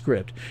shell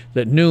script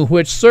that knew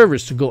which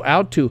servers to go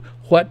out to,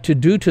 what to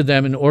do to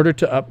them in order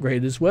to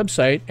upgrade this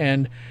website,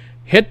 and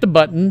hit the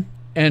button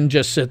and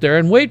just sit there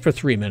and wait for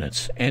 3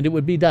 minutes, and it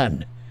would be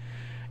done.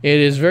 It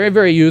is very,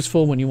 very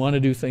useful when you want to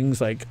do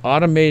things like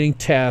automating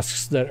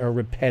tasks that are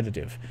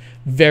repetitive.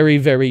 Very,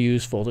 very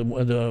useful. The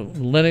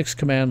Linux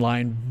command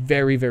line,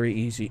 very, very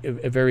easy,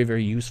 very,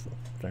 very useful.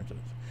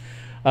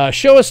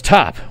 Show us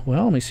top.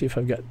 Well, let me see if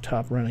I've got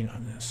top running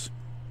on this.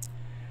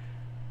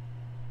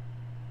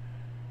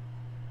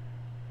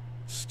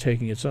 It's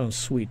taking its own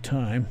sweet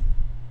time.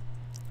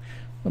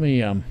 Let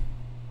me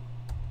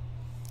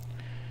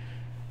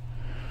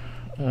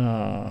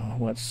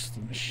what's the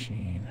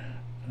machine?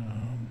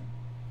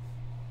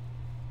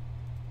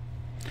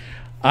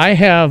 I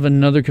have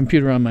another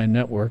computer on my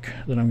network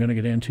that I'm going to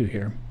get into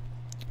here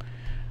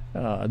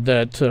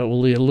that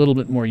will be a little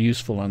bit more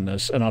useful on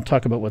this, and I'll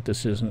talk about what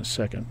this is in a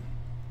second.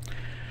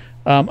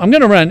 I'm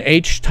going to run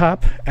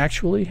HTOP,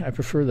 actually. I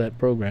prefer that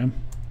program.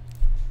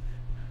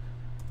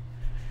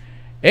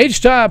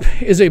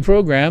 HTOP is a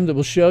program that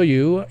will show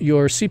you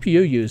your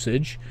CPU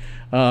usage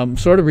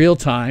sort of real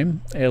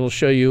time. It'll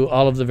show you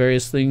all of the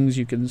various things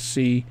you can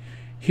see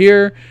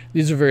here.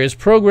 These are various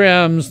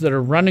programs that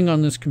are running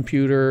on this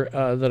computer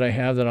that I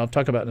have that I'll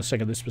talk about in a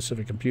second, this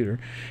specific computer.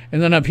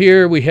 And then up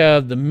here we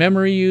have the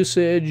memory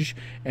usage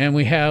and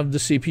we have the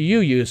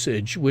CPU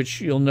usage,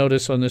 which you'll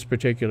notice on this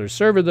particular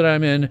server that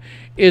I'm in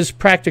is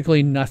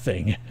practically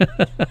nothing.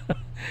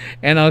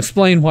 And I'll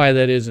explain why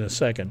that is in a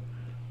second.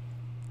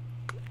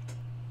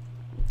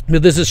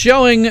 But this is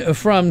showing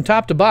from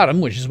top to bottom,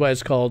 which is why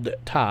it's called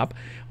top,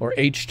 or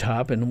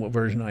HTOP in what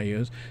version I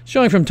use.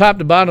 Showing from top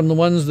to bottom the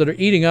ones that are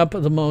eating up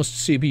the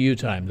most CPU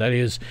time. That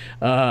is,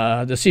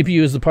 the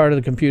CPU is the part of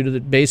the computer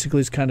that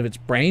basically is kind of its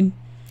brain.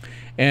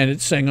 And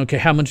it's saying, okay,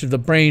 how much of the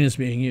brain is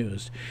being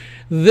used?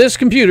 This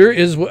computer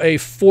is a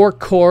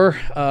 4-core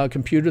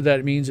computer.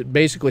 That means it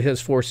basically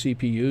has 4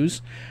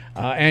 CPUs.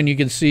 And you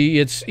can see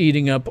it's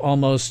eating up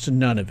almost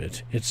none of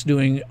it. It's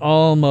doing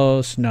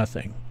almost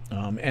nothing.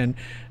 And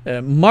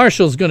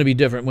Marshall's going to be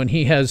different when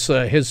he has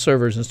his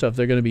servers and stuff.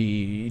 They're going to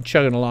be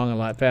chugging along a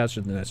lot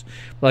faster than this.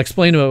 I'll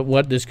explain about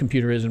what this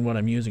computer is and what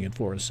I'm using it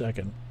for in a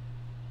second.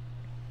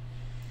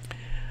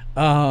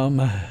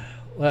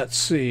 Let's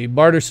see.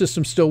 Barter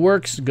system still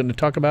works. Going to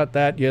talk about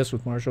that. Yes,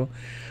 with Marshall.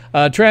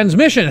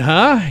 Transmission,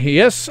 huh?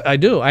 Yes, I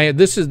do.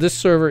 This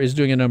server is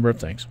doing a number of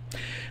things.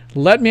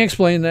 Let me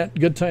explain that.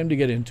 Good time to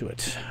get into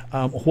it.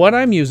 What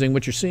I'm using,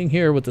 what you're seeing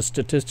here with the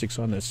statistics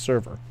on this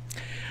server,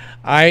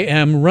 I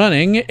am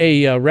running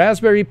a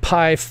Raspberry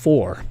Pi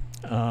 4.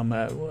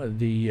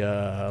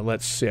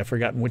 Let's see, I've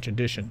forgotten which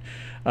edition.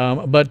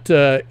 But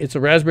it's a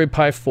Raspberry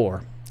Pi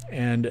 4.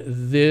 And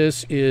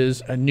this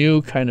is a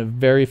new kind of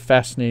very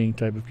fascinating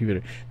type of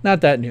computer.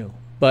 Not that new,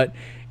 but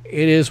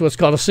it is what's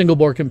called a single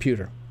board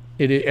computer.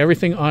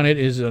 Everything on it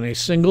is on a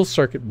single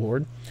circuit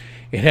board.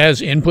 It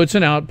has inputs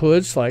and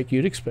outputs like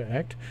you'd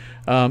expect,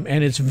 and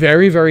it's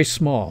very, very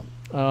small.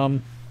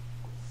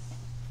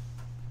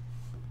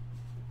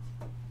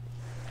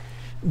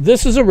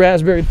 This is a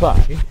Raspberry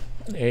Pi,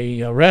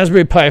 a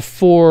Raspberry Pi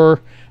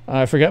 4,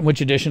 I forgot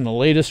which edition, the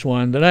latest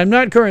one, that I'm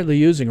not currently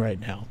using right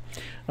now.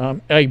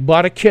 I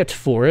bought a kit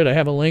for it. I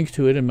have a link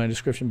to it in my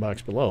description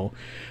box below.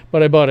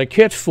 But I bought a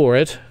kit for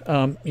it.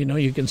 You know,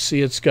 you can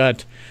see it's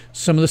got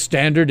some of the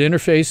standard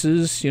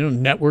interfaces, you know,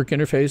 network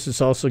interface.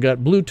 It's also got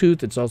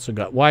Bluetooth. It's also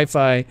got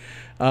Wi-Fi.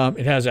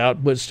 It has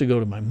outputs to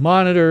go to my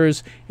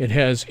monitors. It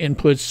has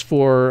inputs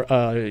for,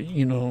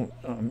 you know,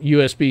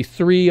 USB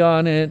 3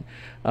 on it.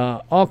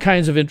 All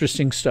kinds of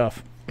interesting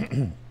stuff.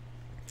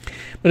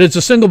 But it's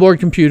a single board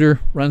computer,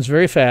 runs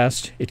very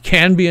fast. It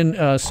can be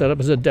set up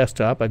as a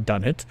desktop. I've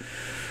done it.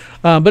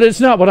 But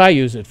it's not what I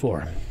use it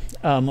for.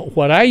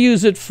 What I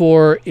use it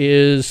for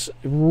is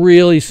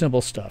really simple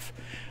stuff.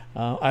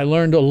 I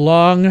learned a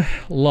long,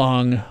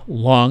 long,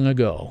 long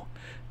ago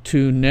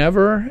to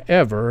never,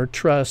 ever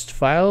trust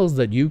files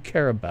that you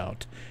care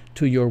about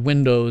to your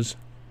Windows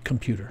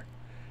computer.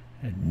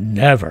 And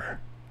never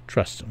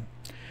trust them.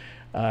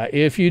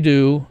 If you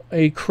do,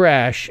 a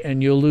crash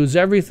and you'll lose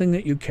everything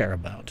that you care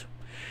about.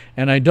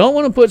 And I don't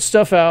want to put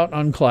stuff out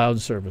on cloud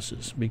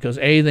services because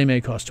A, they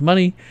may cost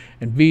money,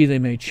 and B, they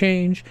may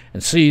change,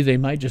 and C, they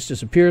might just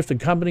disappear if the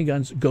company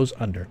goes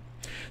under.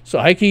 So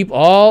I keep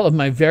all of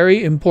my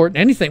very important,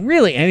 anything,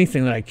 really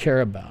anything that I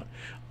care about,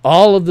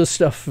 all of the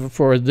stuff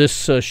for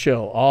this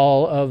show,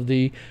 all of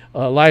the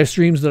live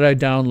streams that I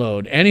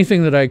download,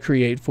 anything that I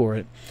create for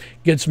it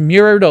gets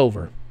mirrored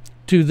over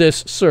to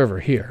this server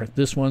here,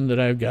 this one that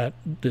I've got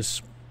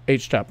this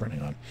HTOP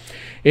running on.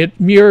 It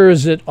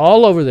mirrors it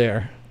all over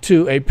there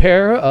to a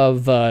pair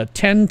of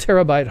 10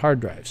 terabyte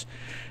hard drives.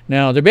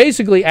 Now, they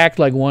basically act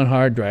like one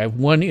hard drive.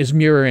 One is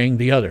mirroring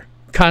the other,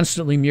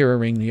 constantly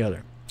mirroring the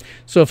other.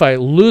 So if I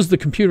lose the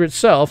computer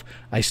itself,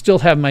 I still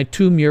have my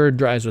 2 mirrored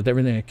drives with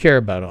everything I care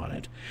about on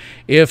it.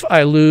 If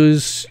I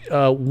lose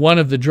one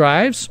of the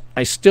drives,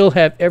 I still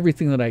have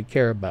everything that I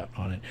care about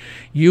on it.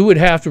 You would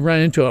have to run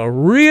into a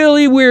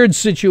really weird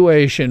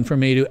situation for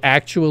me to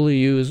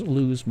actually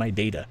lose my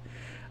data.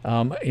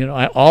 You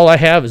know, all I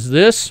have is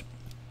this,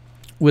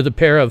 with a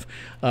pair of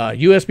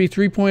USB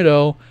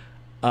 3.0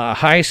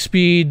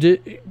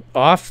 high-speed,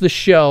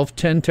 off-the-shelf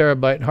 10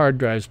 terabyte hard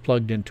drives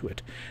plugged into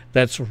it.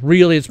 That's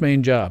really its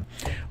main job.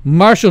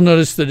 Marshall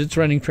noticed that it's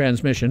running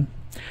transmission.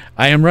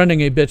 I am running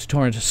a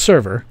BitTorrent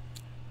server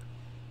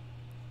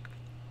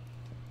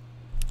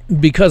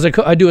because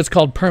I do what's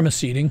called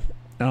permaseeding.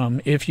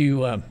 If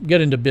you get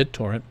into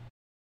BitTorrent,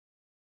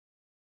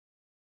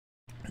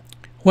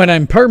 when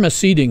I'm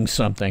permaseeding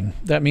something,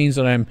 that means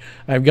that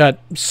I've got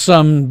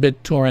some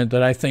BitTorrent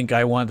that I think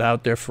I want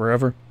out there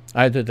forever,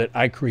 either that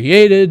I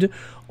created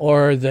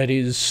or that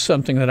is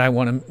something that I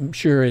want to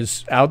sure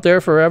is out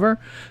there forever.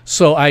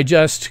 So I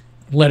just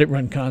let it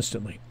run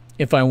constantly.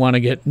 If I want to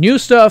get new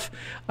stuff,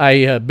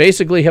 I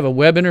basically have a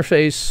web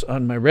interface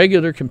on my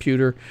regular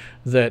computer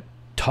that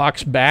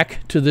talks back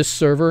to this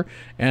server,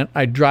 and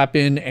I drop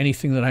in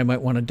anything that I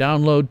might want to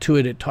download to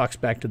it. It talks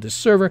back to this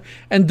server,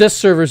 and this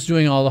server is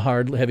doing all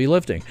the heavy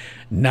lifting.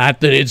 Not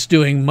that it's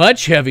doing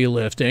much heavy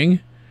lifting,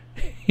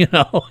 you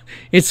know,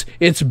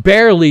 it's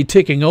barely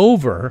ticking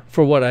over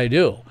for what I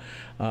do.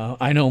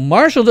 I know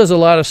Marshall does a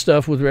lot of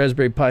stuff with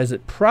Raspberry Pis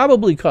that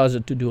probably cause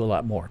it to do a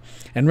lot more.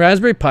 And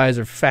Raspberry Pis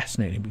are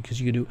fascinating because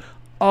you can do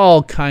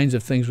all kinds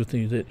of things with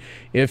these.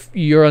 If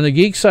you're on the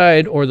geek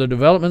side or the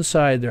development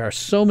side, there are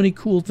so many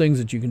cool things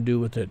that you can do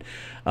with it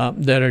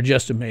that are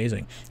just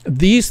amazing.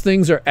 These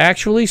things are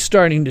actually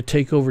starting to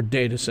take over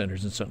data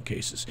centers in some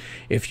cases.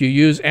 If you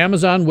use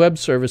Amazon Web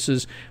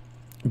Services,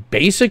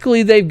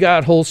 basically they've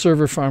got whole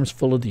server farms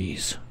full of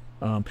these.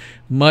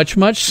 Much,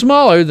 much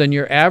smaller than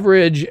your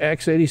average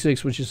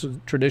x86, which is a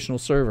traditional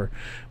server.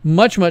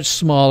 Much, much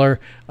smaller,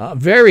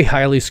 very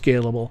highly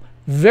scalable.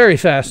 Very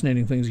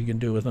fascinating things you can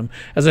do with them.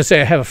 As I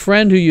say, I have a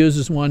friend who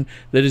uses one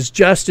that is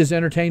just his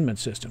entertainment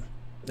system.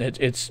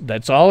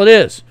 That's all it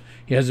is.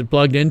 He has it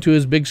plugged into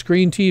his big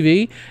screen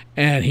TV,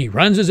 and he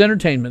runs his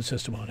entertainment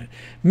system on it.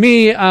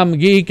 Me, I'm a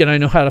geek, and I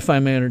know how to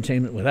find my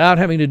entertainment without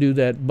having to do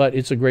that, but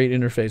it's a great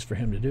interface for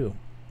him to do.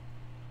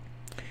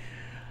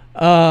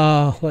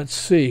 Let's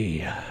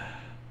see.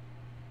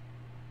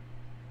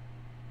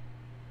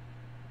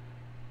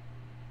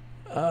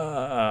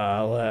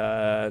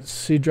 Let's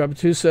see. Drop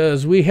 2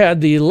 says, we had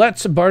the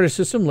Let's barter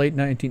system late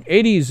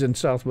 1980s in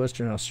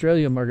southwestern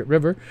Australia, Margaret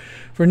River,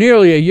 for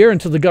nearly a year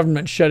until the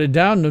government shut it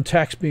down. No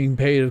tax being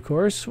paid, of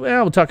course.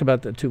 Well, we'll talk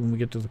about that too when we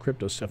get to the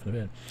crypto stuff in a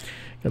bit.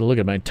 Got to look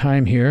at my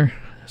time here.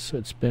 So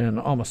it's been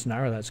almost an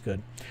hour. That's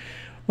good.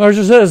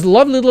 Marshall says,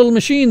 lovely little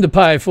machine to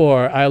Pi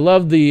for. I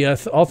love the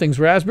all things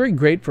Raspberry.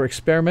 Great for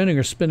experimenting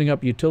or spinning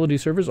up utility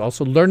servers.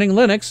 Also learning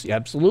Linux. Yeah,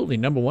 absolutely.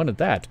 #1 at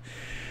that.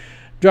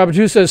 Dropper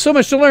 2 says, so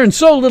much to learn,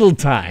 so little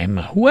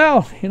time.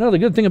 Well, you know, the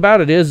good thing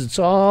about it is it's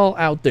all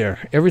out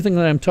there. Everything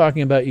that I'm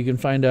talking about, you can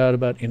find out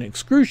about in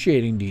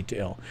excruciating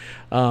detail.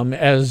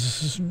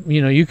 As,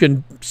 you know, you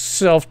can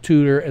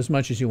self-tutor as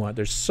much as you want.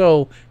 There's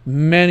so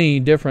many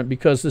different,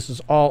 because this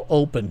is all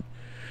open.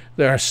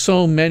 There are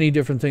so many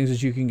different things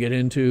that you can get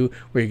into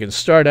where you can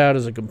start out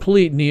as a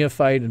complete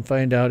neophyte and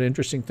find out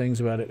interesting things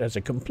about it as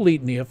a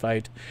complete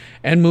neophyte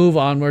and move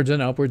onwards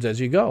and upwards as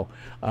you go.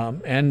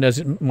 And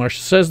as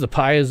Marcia says, the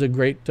Pi is a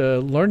great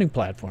learning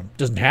platform. It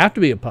doesn't have to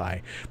be a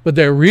Pi, but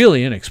they're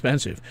really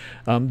inexpensive.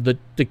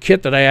 The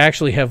kit that I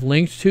actually have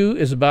linked to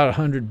is about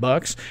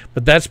 $100,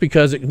 but that's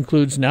because it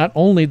includes not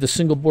only the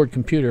single board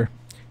computer.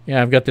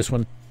 Yeah, I've got this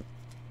one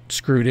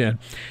screwed in.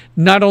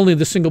 Not only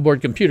the single board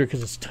computer,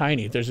 because it's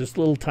tiny, there's this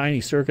little tiny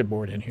circuit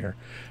board in here,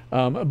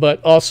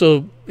 but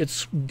also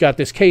it's got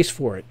this case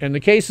for it, and the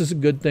case is a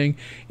good thing.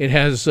 It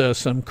has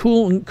some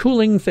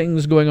cooling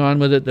things going on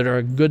with it that are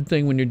a good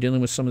thing when you're dealing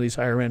with some of these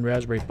higher end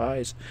Raspberry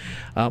Pis,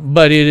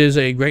 but it is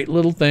a great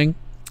little thing.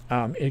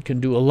 It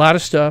can do a lot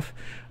of stuff.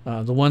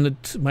 The one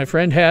that my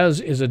friend has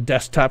is a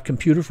desktop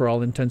computer for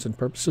all intents and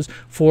purposes.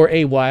 For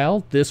a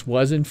while, this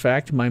was in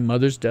fact my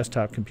mother's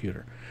desktop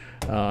computer.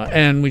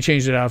 And we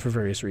changed it out for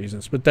various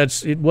reasons, but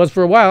it was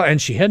for a while,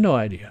 and she had no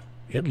idea.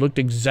 It looked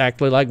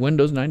exactly like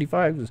Windows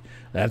 95.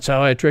 That's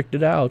how I tricked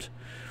it out.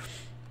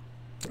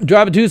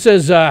 Drop 2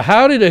 says,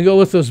 how did I go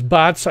with those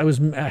bots I was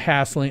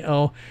hassling?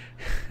 Oh,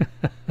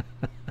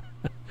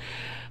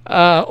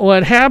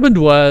 what happened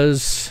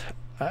was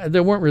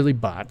there weren't really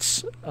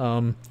bots.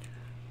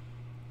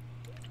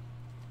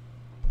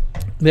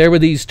 There were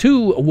these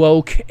 2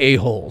 woke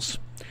a-holes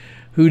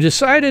who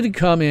decided to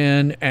come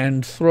in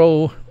and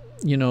throw,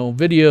 you know,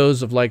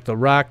 videos of like The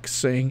Rock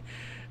saying,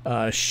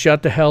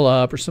 shut the hell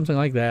up or something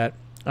like that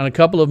on a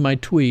couple of my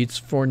tweets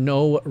for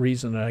no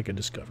reason that I could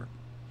discover.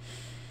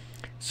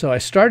 So I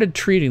started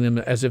treating them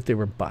as if they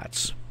were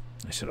bots.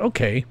 I said,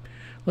 okay,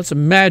 let's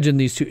imagine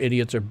these 2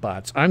 idiots are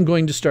bots. I'm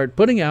going to start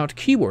putting out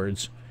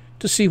keywords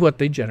to see what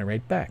they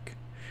generate back.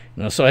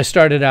 You know, so I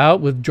started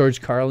out with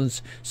George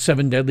Carlin's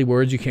 7 deadly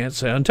words you can't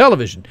say on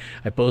television.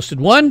 I posted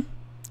one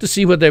to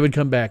see what they would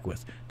come back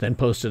with. Then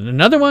posted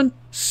another one,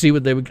 see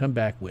what they would come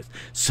back with.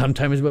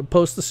 Sometimes I would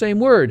post the same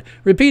word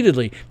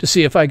repeatedly to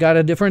see if I got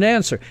a different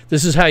answer.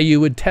 This is how you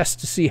would test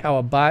to see how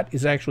a bot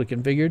is actually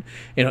configured.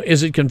 You know,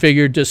 is it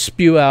configured to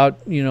spew out,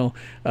 you know,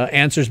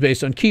 answers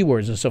based on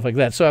keywords and stuff like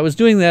that. So I was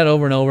doing that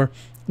over and over.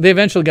 They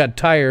eventually got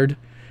tired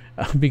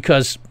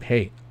because,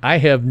 hey, I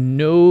got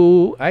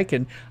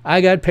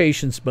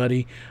patience,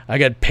 buddy. I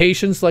got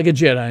patience like a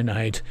Jedi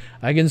Knight.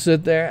 I can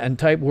sit there and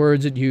type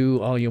words at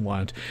you all you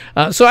want.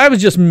 So I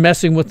was just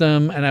messing with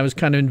them, and I was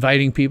kind of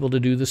inviting people to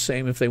do the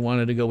same if they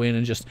wanted to go in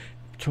and just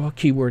throw a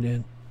keyword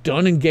in.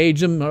 Don't engage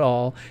them at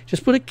all.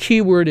 Just put a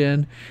keyword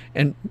in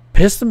and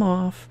piss them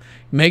off,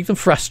 make them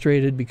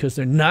frustrated because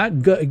they're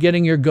not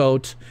getting your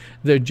goat.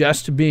 They're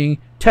just being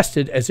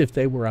tested as if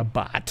they were a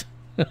bot.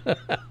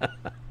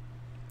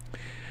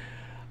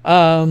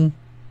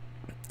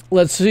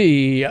 Let's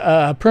see.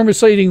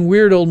 Permaslating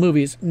weird old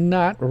movies.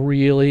 Not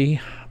really.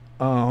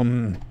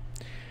 Let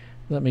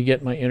me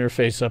get my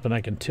interface up and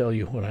I can tell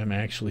you what I'm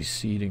actually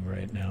seeding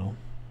right now.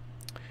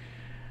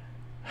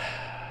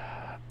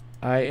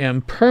 I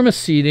am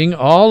permaseeding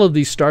all of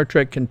these Star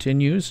Trek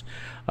Continues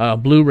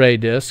Blu-ray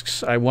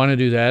discs. I want to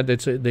do that.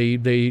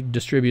 They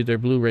distribute their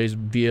Blu-rays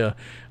via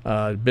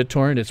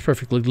BitTorrent. It's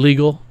perfectly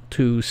legal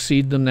to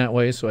seed them that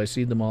way, so I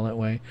seed them all that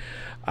way.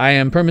 I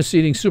am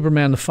permaseeding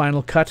Superman: The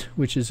Final Cut,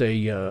 which is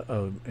a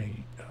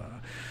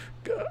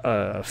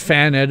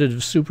fan edit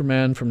of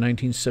Superman from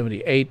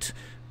 1978.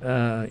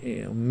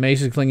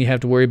 Basic thing you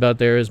have to worry about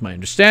there, is my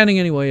understanding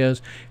anyway,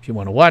 is if you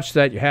want to watch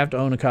that, you have to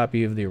own a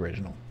copy of the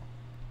original.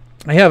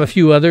 I have a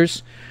few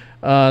others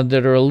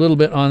that are a little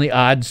bit on the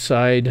odd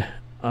side.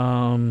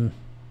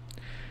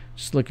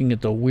 Just looking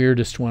at the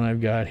weirdest one I've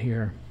got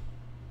here.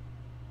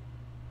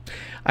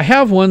 I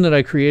have one that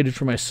I created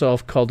for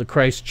myself called the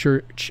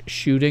Christchurch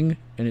Shooting,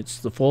 and it's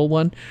the full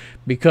one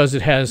because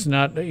it has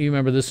not, you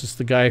remember this is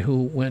the guy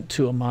who went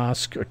to a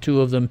mosque, or 2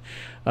 of them,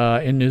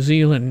 in New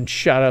Zealand and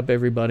shot up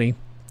everybody.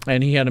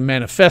 And he had a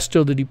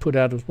manifesto that he put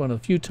out. It was one of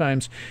the few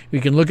times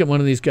we can look at one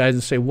of these guys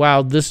and say,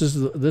 wow, this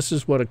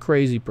is what a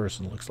crazy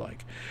person looks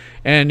like.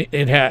 And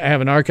it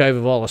have an archive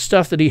of all the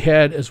stuff that he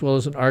had, as well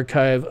as an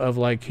archive of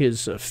like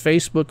his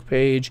Facebook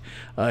page,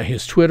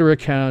 his Twitter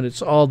account.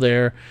 It's all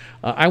there.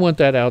 I want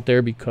that out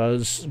there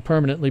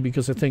permanently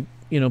because I think,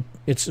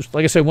 it's,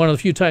 like I said, one of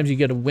the few times you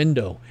get a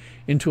window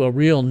into a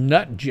real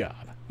nut job.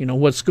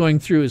 What's going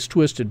through his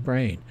twisted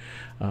brain.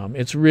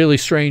 It's really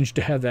strange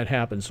to have that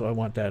happen, so I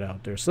want that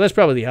out there. So that's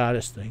probably the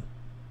oddest thing.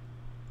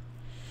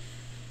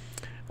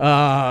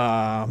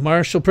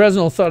 Marshall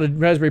Presnell thought a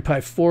Raspberry Pi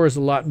 4 is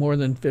a lot more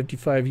than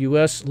 55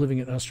 US living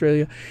in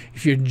Australia.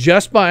 If you're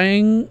just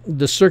buying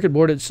the circuit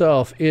board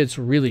itself, it's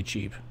really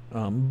cheap.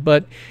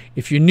 But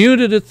if you're new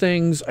to the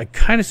things, I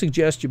kind of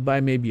suggest you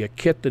buy maybe a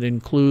kit that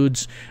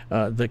includes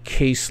the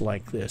case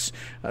like this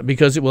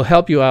because it will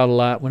help you out a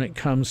lot when it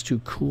comes to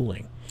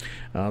cooling.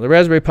 The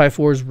Raspberry Pi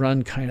 4s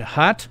run kind of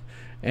hot,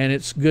 and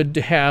it's good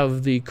to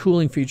have the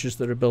cooling features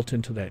that are built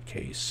into that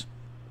case.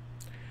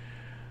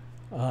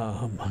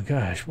 Oh my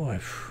gosh, boy.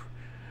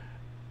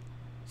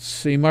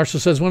 See,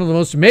 Marshall says one of the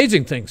most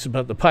amazing things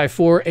about the Pi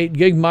 4 8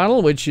 gig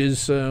model, which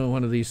is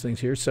one of these things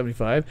here,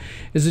 75,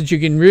 is that you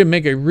can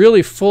make a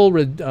really full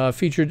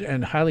featured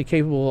and highly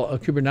capable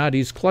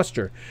Kubernetes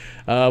cluster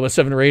with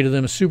 7 or 8 of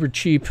them, a super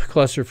cheap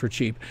cluster for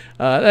cheap.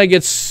 That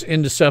gets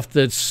into stuff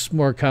that's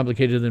more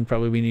complicated than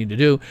probably we need to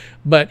do,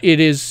 but it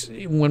is,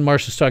 when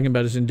Marshall's talking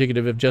about, is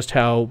indicative of just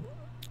how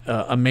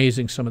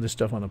amazing some of this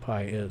stuff on the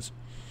Pi is.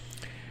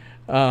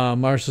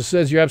 Marshall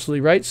says, you're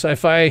absolutely right.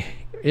 Sci-fi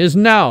is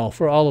now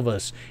for all of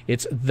us.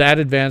 It's that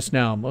advanced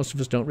now. Most of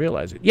us don't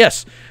realize it.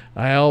 Yes,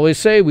 I always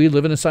say we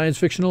live in a science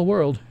fictional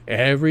world.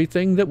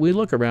 Everything that we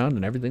look around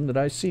and everything that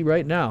I see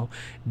right now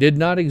did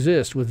not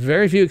exist, with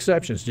very few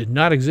exceptions, did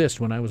not exist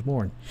when I was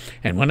born.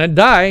 And when I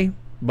die,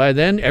 by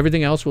then,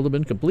 everything else will have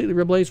been completely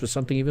replaced with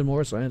something even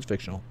more science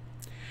fictional.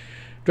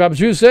 Drop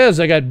Drew says,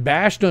 I got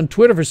bashed on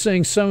Twitter for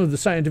saying some of the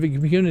scientific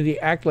community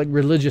act like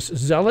religious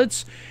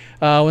zealots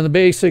when the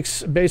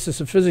basis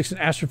of physics and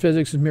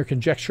astrophysics is mere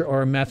conjecture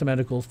or a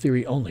mathematical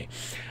theory only.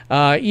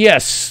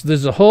 Yes,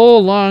 there's a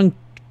whole long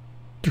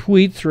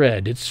tweet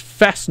thread. It's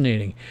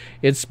fascinating.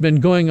 It's been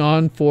going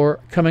on for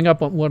coming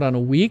up on a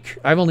week.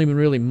 I've only been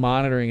really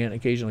monitoring it,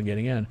 occasionally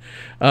getting in.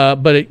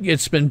 But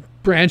it's been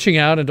branching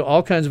out into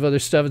all kinds of other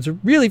stuff. It's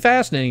really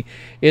fascinating.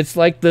 It's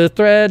like the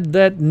thread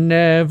that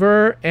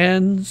never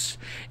ends.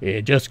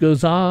 It just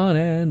goes on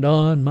and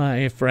on,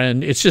 my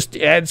friend.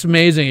 It's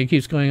amazing. It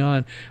keeps going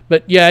on.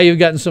 But yeah, you've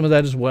gotten some of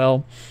that as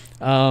well.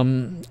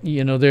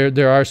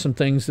 There are some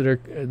things that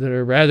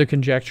are rather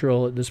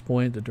conjectural at this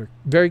point, that are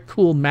very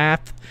cool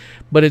math,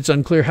 but it's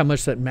unclear how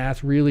much that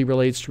math really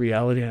relates to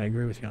reality, and I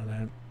agree with you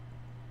on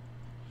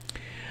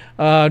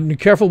that.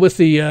 Careful with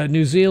the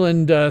New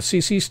Zealand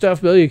CC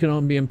stuff, Bill. You can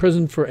only be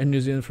imprisoned in New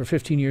Zealand for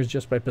 15 years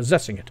just by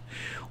possessing it.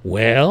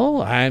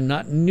 Well, I'm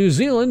not in New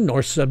Zealand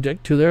nor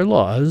subject to their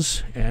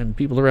laws, and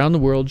people around the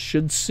world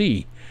should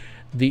see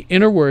the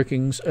inner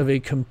workings of a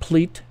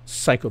complete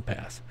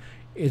psychopath.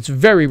 It's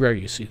very rare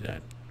you see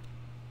that.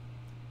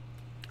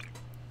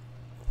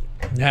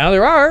 Now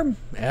there are,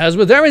 as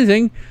with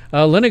everything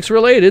Linux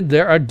related,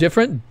 there are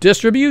different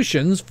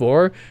distributions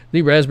for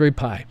the Raspberry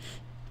Pi.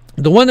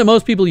 The one that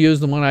most people use,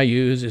 the one I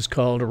use, is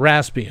called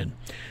Raspbian.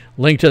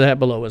 Link to that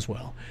below as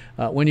well.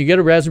 When you get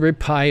a Raspberry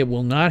Pi, it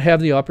will not have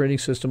the operating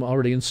system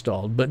already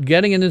installed, but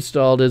getting it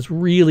installed is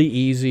really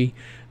easy.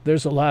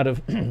 There's a lot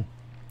of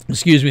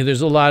excuse me,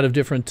 there's a lot of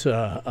different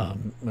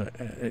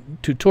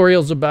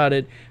tutorials about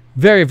it.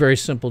 Very, very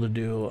simple to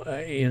do.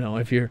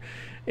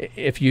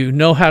 If you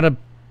know how to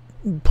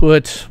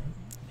put,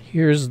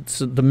 here's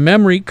the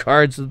memory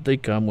cards that they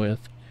come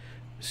with.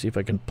 Let's see if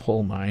I can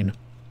pull mine.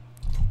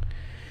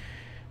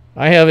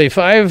 I have a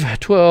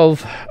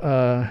 512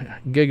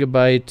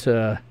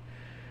 gigabyte.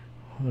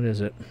 What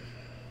is it?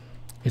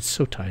 It's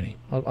so tiny.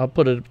 I'll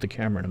put it up the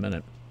camera in a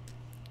minute.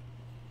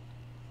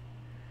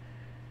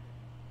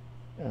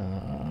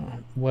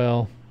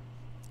 Well,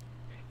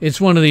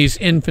 it's one of these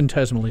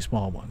infinitesimally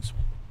small ones.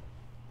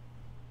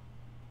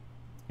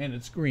 And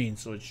it's green,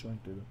 so it's showing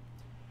through.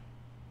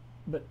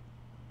 But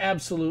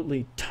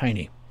absolutely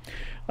tiny.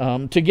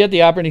 To get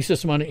the operating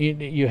system on it,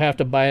 you have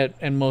to buy it,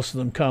 and most of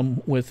them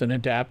come with an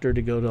adapter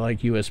to go to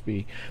like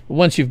USB. But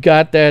once you've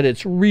got that,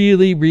 it's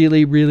really,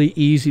 really, really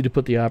easy to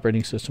put the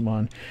operating system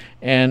on.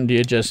 And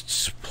you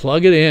just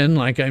plug it in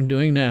like I'm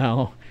doing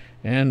now.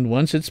 And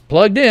once it's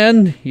plugged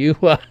in, you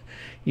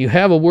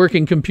have a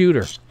working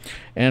computer.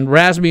 And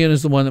Raspbian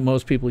is the one that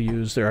most people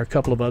use. There are a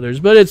couple of others,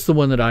 but it's the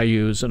one that I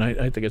use, and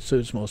I think it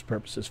suits most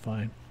purposes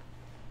fine.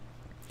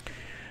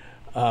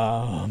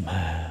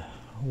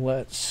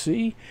 Let's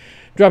see.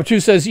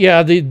 Drop2 says,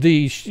 yeah,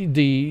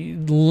 the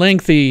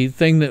lengthy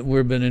thing that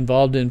we've been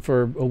involved in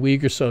for a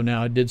week or so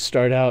now, it did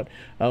start out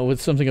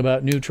with something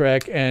about New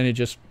Trek, and it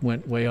just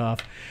went way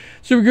off.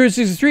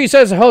 SuperGuru63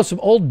 says, I host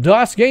some old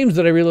DOS games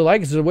that I really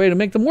like. Is there a way to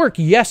make them work?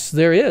 Yes,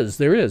 there is.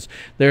 There is.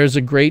 There's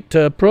a great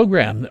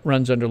program that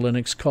runs under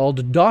Linux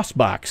called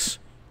DOSBox.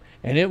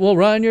 and it will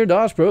run your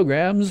DOS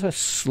programs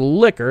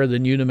slicker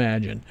than you'd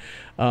imagine.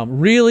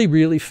 Really,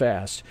 really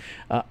fast.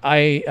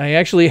 I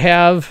actually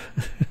have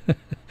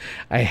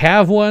I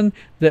have one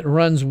that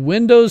runs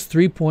Windows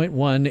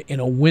 3.1 in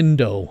a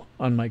window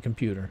on my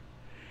computer.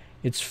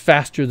 It's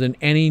faster than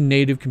any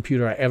native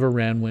computer I ever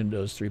ran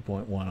Windows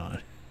 3.1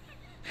 on.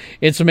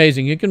 It's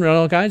amazing. You can run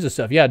all kinds of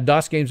stuff. Yeah,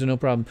 DOS games are no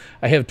problem.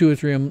 I have 2 or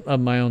 3 of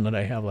my own that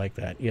I have like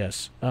that.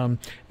 Yes.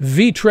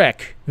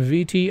 VTrek,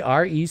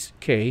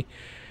 VTREK,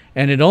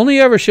 and it only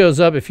ever shows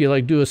up if you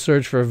like do a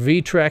search for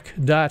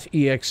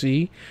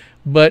vtrek.exe,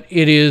 but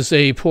it is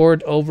a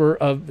port over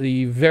of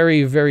the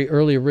very, very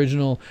early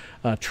original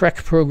Trek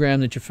program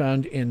that you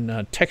found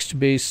in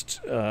text-based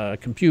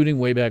computing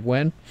way back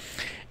when.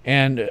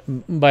 And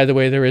by the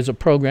way, there is a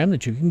program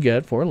that you can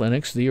get for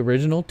Linux, the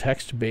original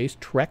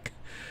text-based Trek.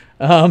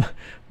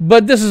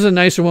 But this is a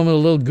nicer one with a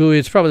little GUI.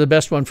 It's probably the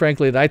best one,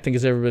 frankly, that I think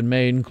has ever been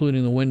made,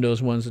 including the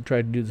Windows ones that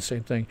tried to do the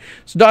same thing.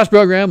 So DOS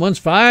program, one's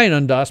fine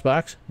on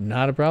DOSBox.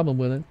 Not a problem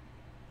with it.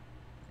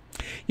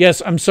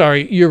 Yes, I'm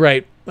sorry. You're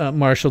right,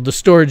 Marshall. The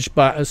storage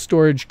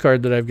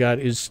card that I've got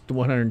is the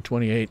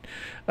 128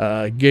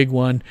 gig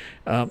one.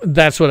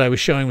 That's what I was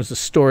showing was the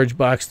storage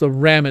box. The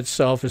RAM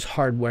itself is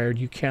hardwired.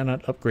 You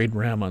cannot upgrade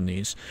RAM on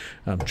these.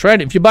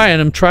 If you're buying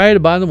them, try to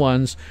buy the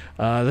ones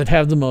that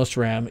have the most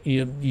RAM.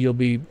 You'll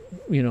be,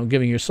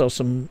 giving yourself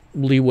some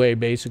leeway,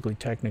 basically,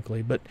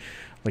 technically. But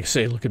like I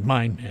say, look at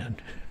mine, man.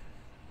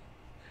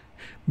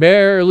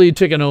 Barely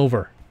ticking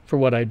over for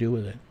what I do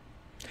with it.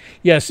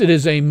 Yes, it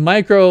is a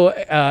micro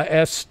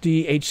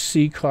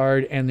SDHC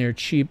card, and they're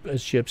cheap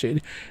as chips.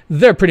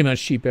 They're pretty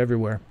much cheap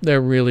everywhere. They're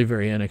really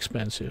very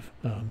inexpensive.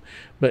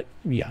 But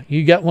yeah,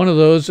 you got one of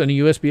those and a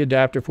USB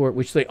adapter for it,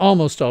 which they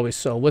almost always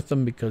sell with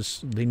them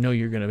because they know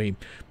you're going to be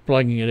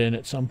plugging it in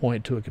at some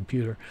point to a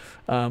computer.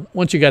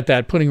 Once you got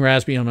that, putting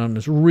Raspberry on them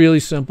is really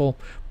simple.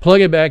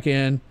 Plug it back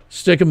in,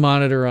 stick a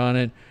monitor on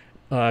it,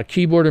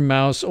 keyboard or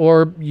mouse,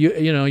 or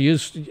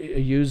use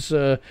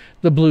the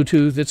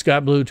Bluetooth. It's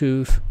got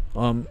Bluetooth.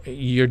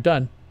 You're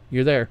done.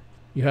 You're there.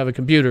 You have a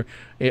computer.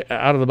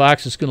 Out of the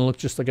box, it's going to look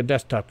just like a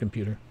desktop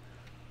computer.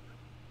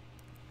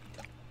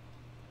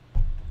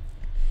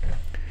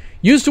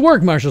 Used to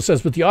work, Marshall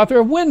says, with the author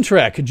of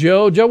WinTrek,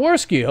 Joe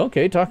Jaworski.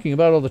 Okay, talking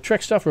about all the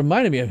Trek stuff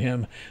reminded me of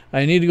him.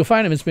 I need to go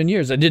find him. It's been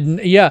years. I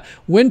didn't. Yeah,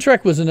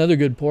 WinTrek was another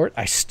good port.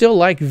 I still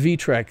like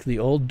VTrek, the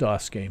old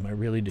DOS game. I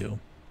really do.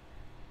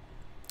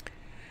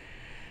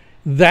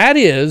 That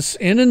is,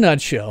 in a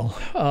nutshell,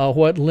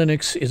 what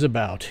Linux is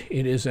about.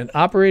 It is an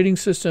operating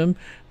system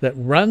that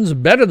runs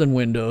better than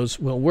Windows,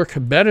 will work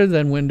better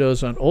than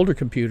Windows on older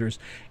computers,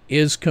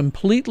 is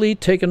completely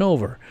taken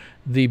over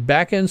the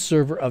back-end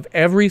server of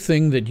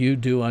everything that you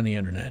do on the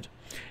internet,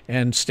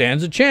 and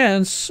stands a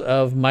chance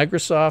of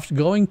Microsoft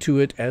going to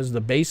it as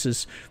the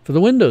basis for the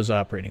Windows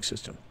operating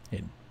system.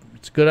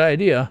 It's a good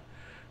idea.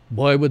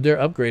 Boy, would their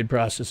upgrade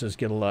processes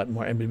get a lot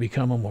more, and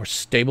become a more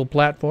stable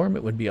platform.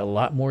 It would be a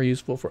lot more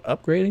useful for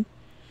upgrading.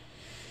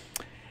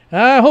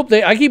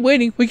 I keep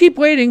waiting. We keep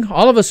waiting.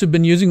 All of us have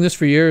been using this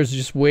for years,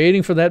 just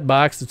waiting for that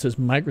box that says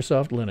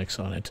Microsoft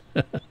Linux on it.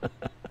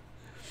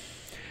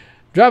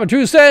 Drama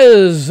True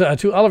says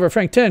to Oliver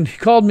Frank 10, he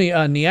called me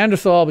a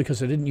Neanderthal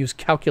because I didn't use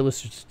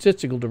calculus or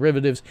statistical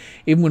derivatives,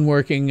 even when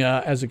working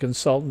as a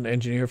consultant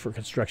engineer for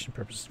construction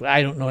purposes.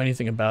 I don't know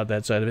anything about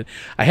that side of it.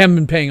 I haven't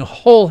been paying a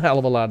whole hell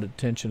of a lot of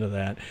attention to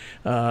that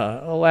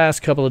the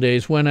last couple of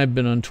days when I've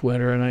been on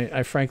Twitter, and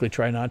I frankly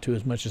try not to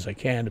as much as I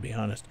can, to be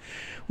honest.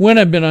 When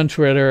I've been on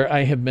Twitter,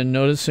 I have been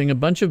noticing a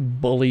bunch of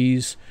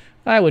bullies.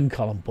 I wouldn't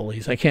call them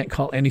bullies. I can't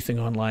call anything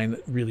online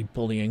really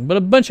bullying, but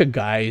a bunch of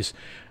guys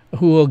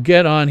who will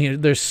get on here.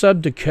 They're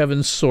sub to Kevin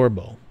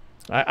Sorbo.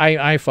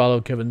 I follow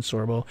Kevin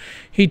Sorbo.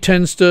 He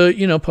tends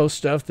to, post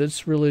stuff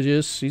that's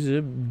religious. He's a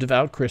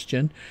devout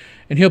Christian,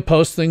 and he'll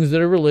post things that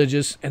are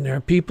religious, and there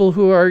are people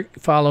who are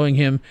following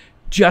him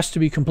just to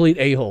be complete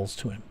a-holes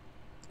to him.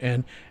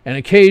 And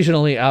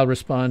occasionally I'll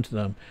respond to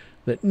them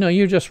that, no,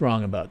 you're just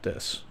wrong about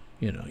this.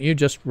 You're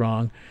just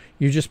wrong.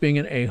 You're just being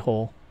an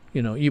a-hole.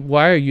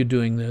 Why are you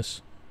doing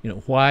this?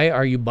 Why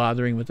are you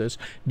bothering with this?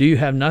 Do you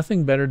have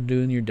nothing better to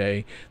do in your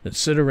day than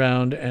sit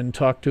around and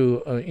talk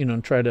to,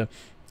 and try to,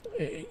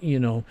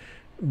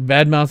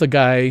 badmouth a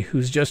guy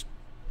who's just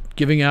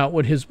giving out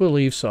what his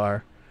beliefs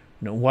are?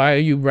 Why are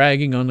you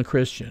ragging on the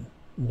Christian?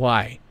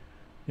 Why?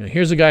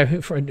 Here's a guy,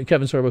 Kevin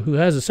Sorbo, who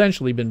has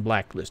essentially been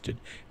blacklisted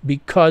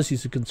because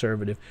he's a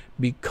conservative,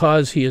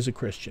 because he is a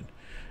Christian.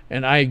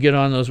 And I get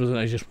on those with him.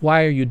 I just,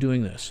 why are you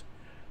doing this?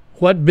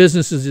 What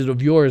business is it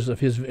of yours of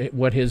his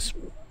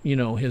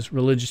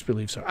religious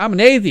beliefs are? I'm an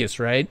atheist,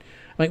 right?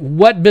 Like,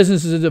 what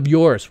business is it of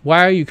yours?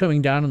 Why are you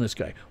coming down on this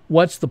guy?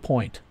 What's the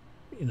point?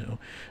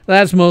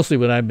 That's mostly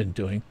what I've been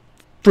doing.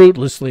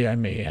 Fruitlessly, I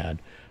may add.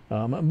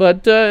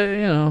 But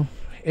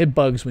it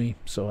bugs me,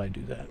 so I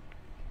do that.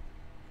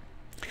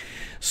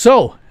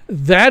 So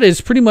that is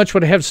pretty much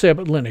what I have to say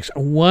about Linux.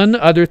 One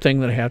other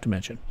thing that I have to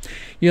mention.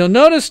 You'll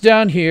notice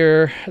down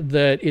here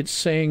that it's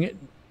saying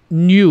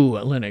new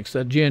Linux.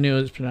 That GNU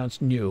is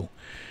pronounced new.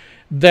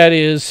 that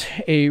is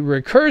a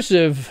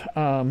recursive,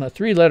 a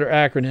three-letter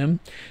acronym,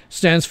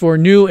 stands for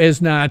GNU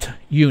is not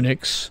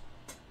Unix.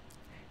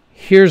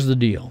 Here's the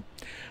deal.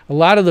 A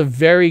lot of the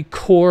very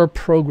core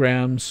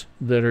programs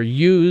that are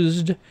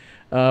used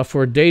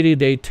for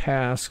day-to-day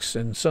tasks,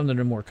 and some that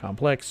are more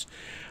complex,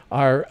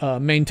 are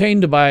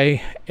maintained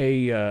by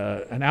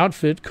an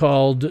outfit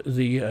called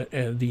the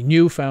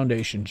GNU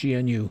Foundation,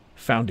 GNU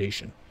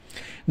Foundation.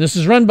 This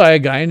is run by a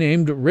guy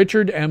named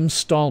Richard M.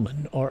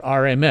 Stallman, or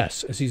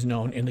RMS, as he's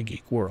known in the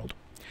geek world.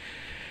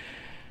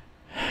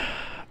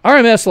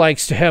 RMS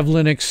likes to have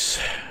Linux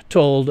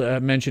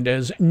mentioned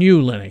as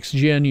GNU Linux,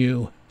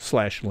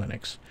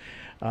 GNU/Linux.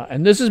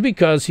 And this is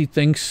because he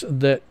thinks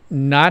that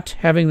not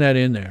having that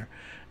in there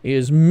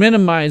is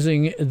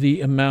minimizing the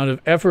amount of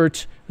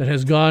effort that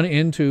has gone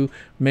into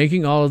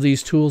making all of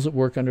these tools that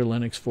work under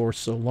Linux for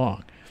so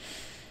long.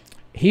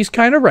 He's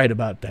kind of right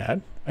about that.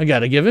 I got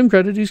to give him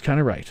credit, he's kind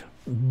of right.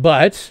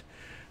 But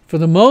for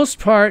the most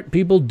part,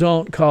 people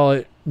don't call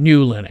it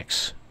GNU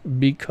Linux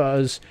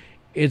because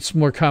it's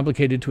more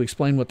complicated to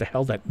explain what the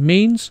hell that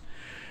means.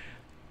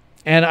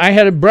 And I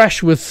had a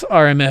brush with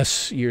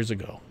RMS years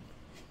ago.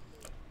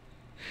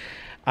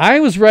 I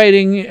was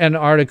writing an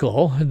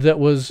article that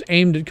was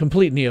aimed at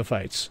complete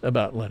neophytes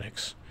about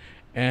Linux.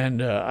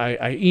 And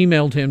I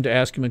emailed him to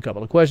ask him a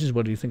couple of questions.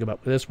 What do you think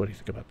about this? What do you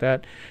think about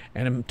that?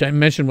 And I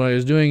mentioned what I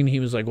was doing, and he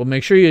was like, well,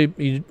 make sure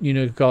you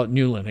call it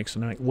GNU Linux.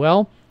 And I'm like,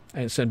 well,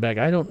 I sent back,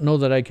 I don't know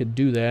that I could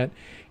do that.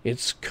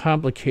 It's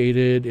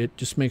complicated. It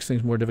just makes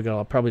things more difficult.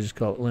 I'll probably just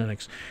call it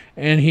Linux.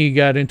 And he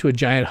got into a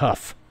giant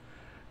huff.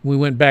 We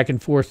went back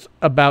and forth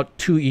about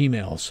 2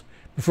 emails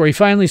before he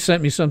finally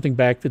sent me something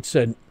back that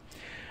said,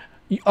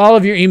 all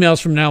of your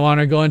emails from now on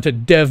are going to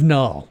dev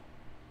null.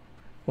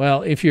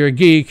 Well, if you're a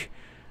geek,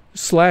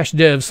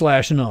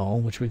 /dev/null,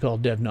 which we call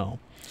dev null,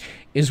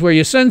 is where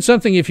you send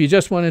something if you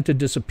just want it to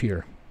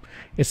disappear.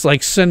 It's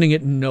like sending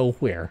it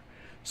nowhere.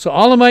 So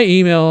all of my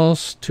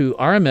emails to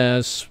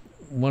RMS,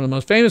 one of the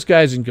most famous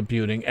guys in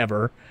computing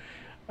ever,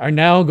 are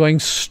now going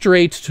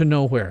straight to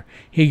nowhere.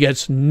 He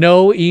gets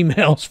no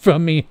emails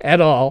from me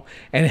at all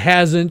and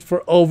hasn't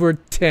for over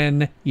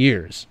 10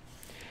 years.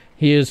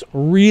 He is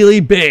really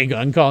big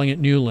on calling it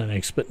GNU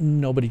Linux, but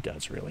nobody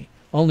does really.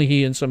 Only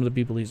he and some of the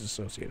people he's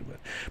associated with.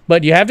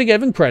 But you have to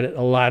give him credit.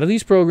 A lot of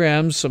these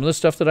programs, some of the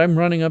stuff that I'm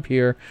running up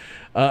here,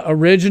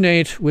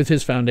 originate with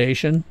his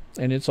foundation,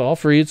 and it's all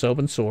free. It's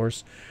open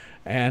source.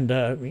 And,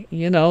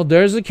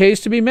 there's a case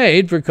to be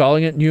made for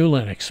calling it GNU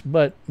Linux,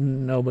 but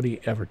nobody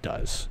ever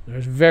does.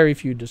 There's very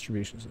few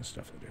distributions and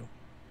stuff that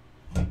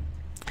do.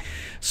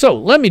 So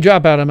let me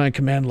drop out of my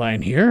command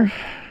line here.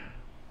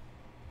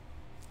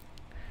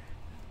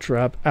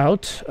 Drop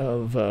out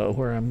of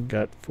where I'm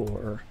got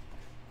for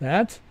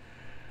that.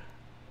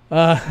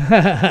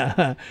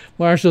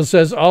 Marshall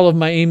says all of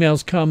my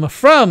emails come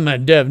from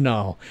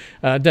DevNull.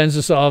 Tends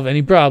to solve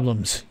any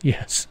problems.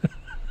 Yes.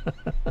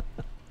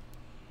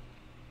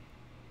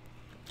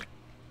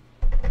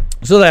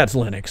 So that's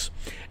Linux.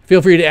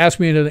 Feel free to ask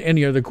me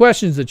any other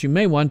questions that you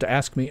may want to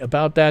ask me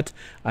about that.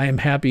 I am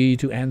happy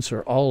to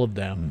answer all of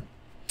them.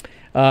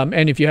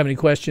 And if you have any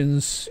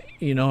questions,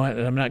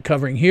 I'm not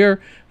covering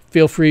here,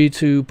 feel free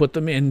to put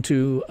them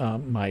into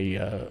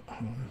my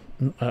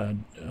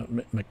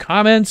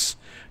comments.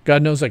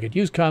 God knows I could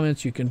use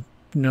comments. You can,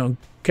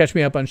 catch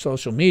me up on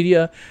social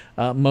media.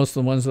 Most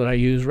of the ones that I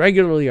use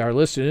regularly are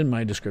listed in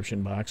my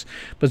description box.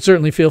 But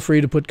certainly feel free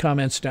to put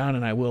comments down,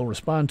 and I will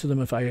respond to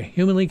them if I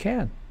humanly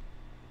can.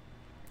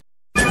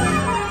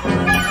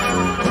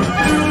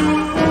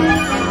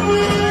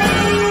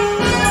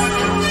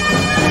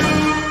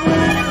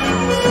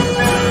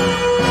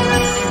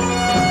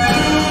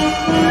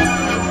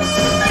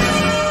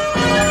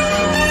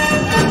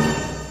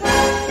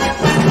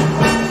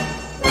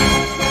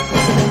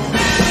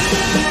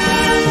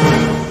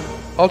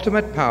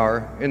 Ultimate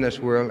power in this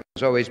world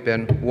has always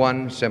been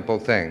one simple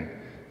thing: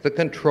 the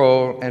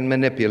control and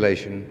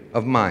manipulation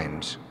of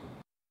minds.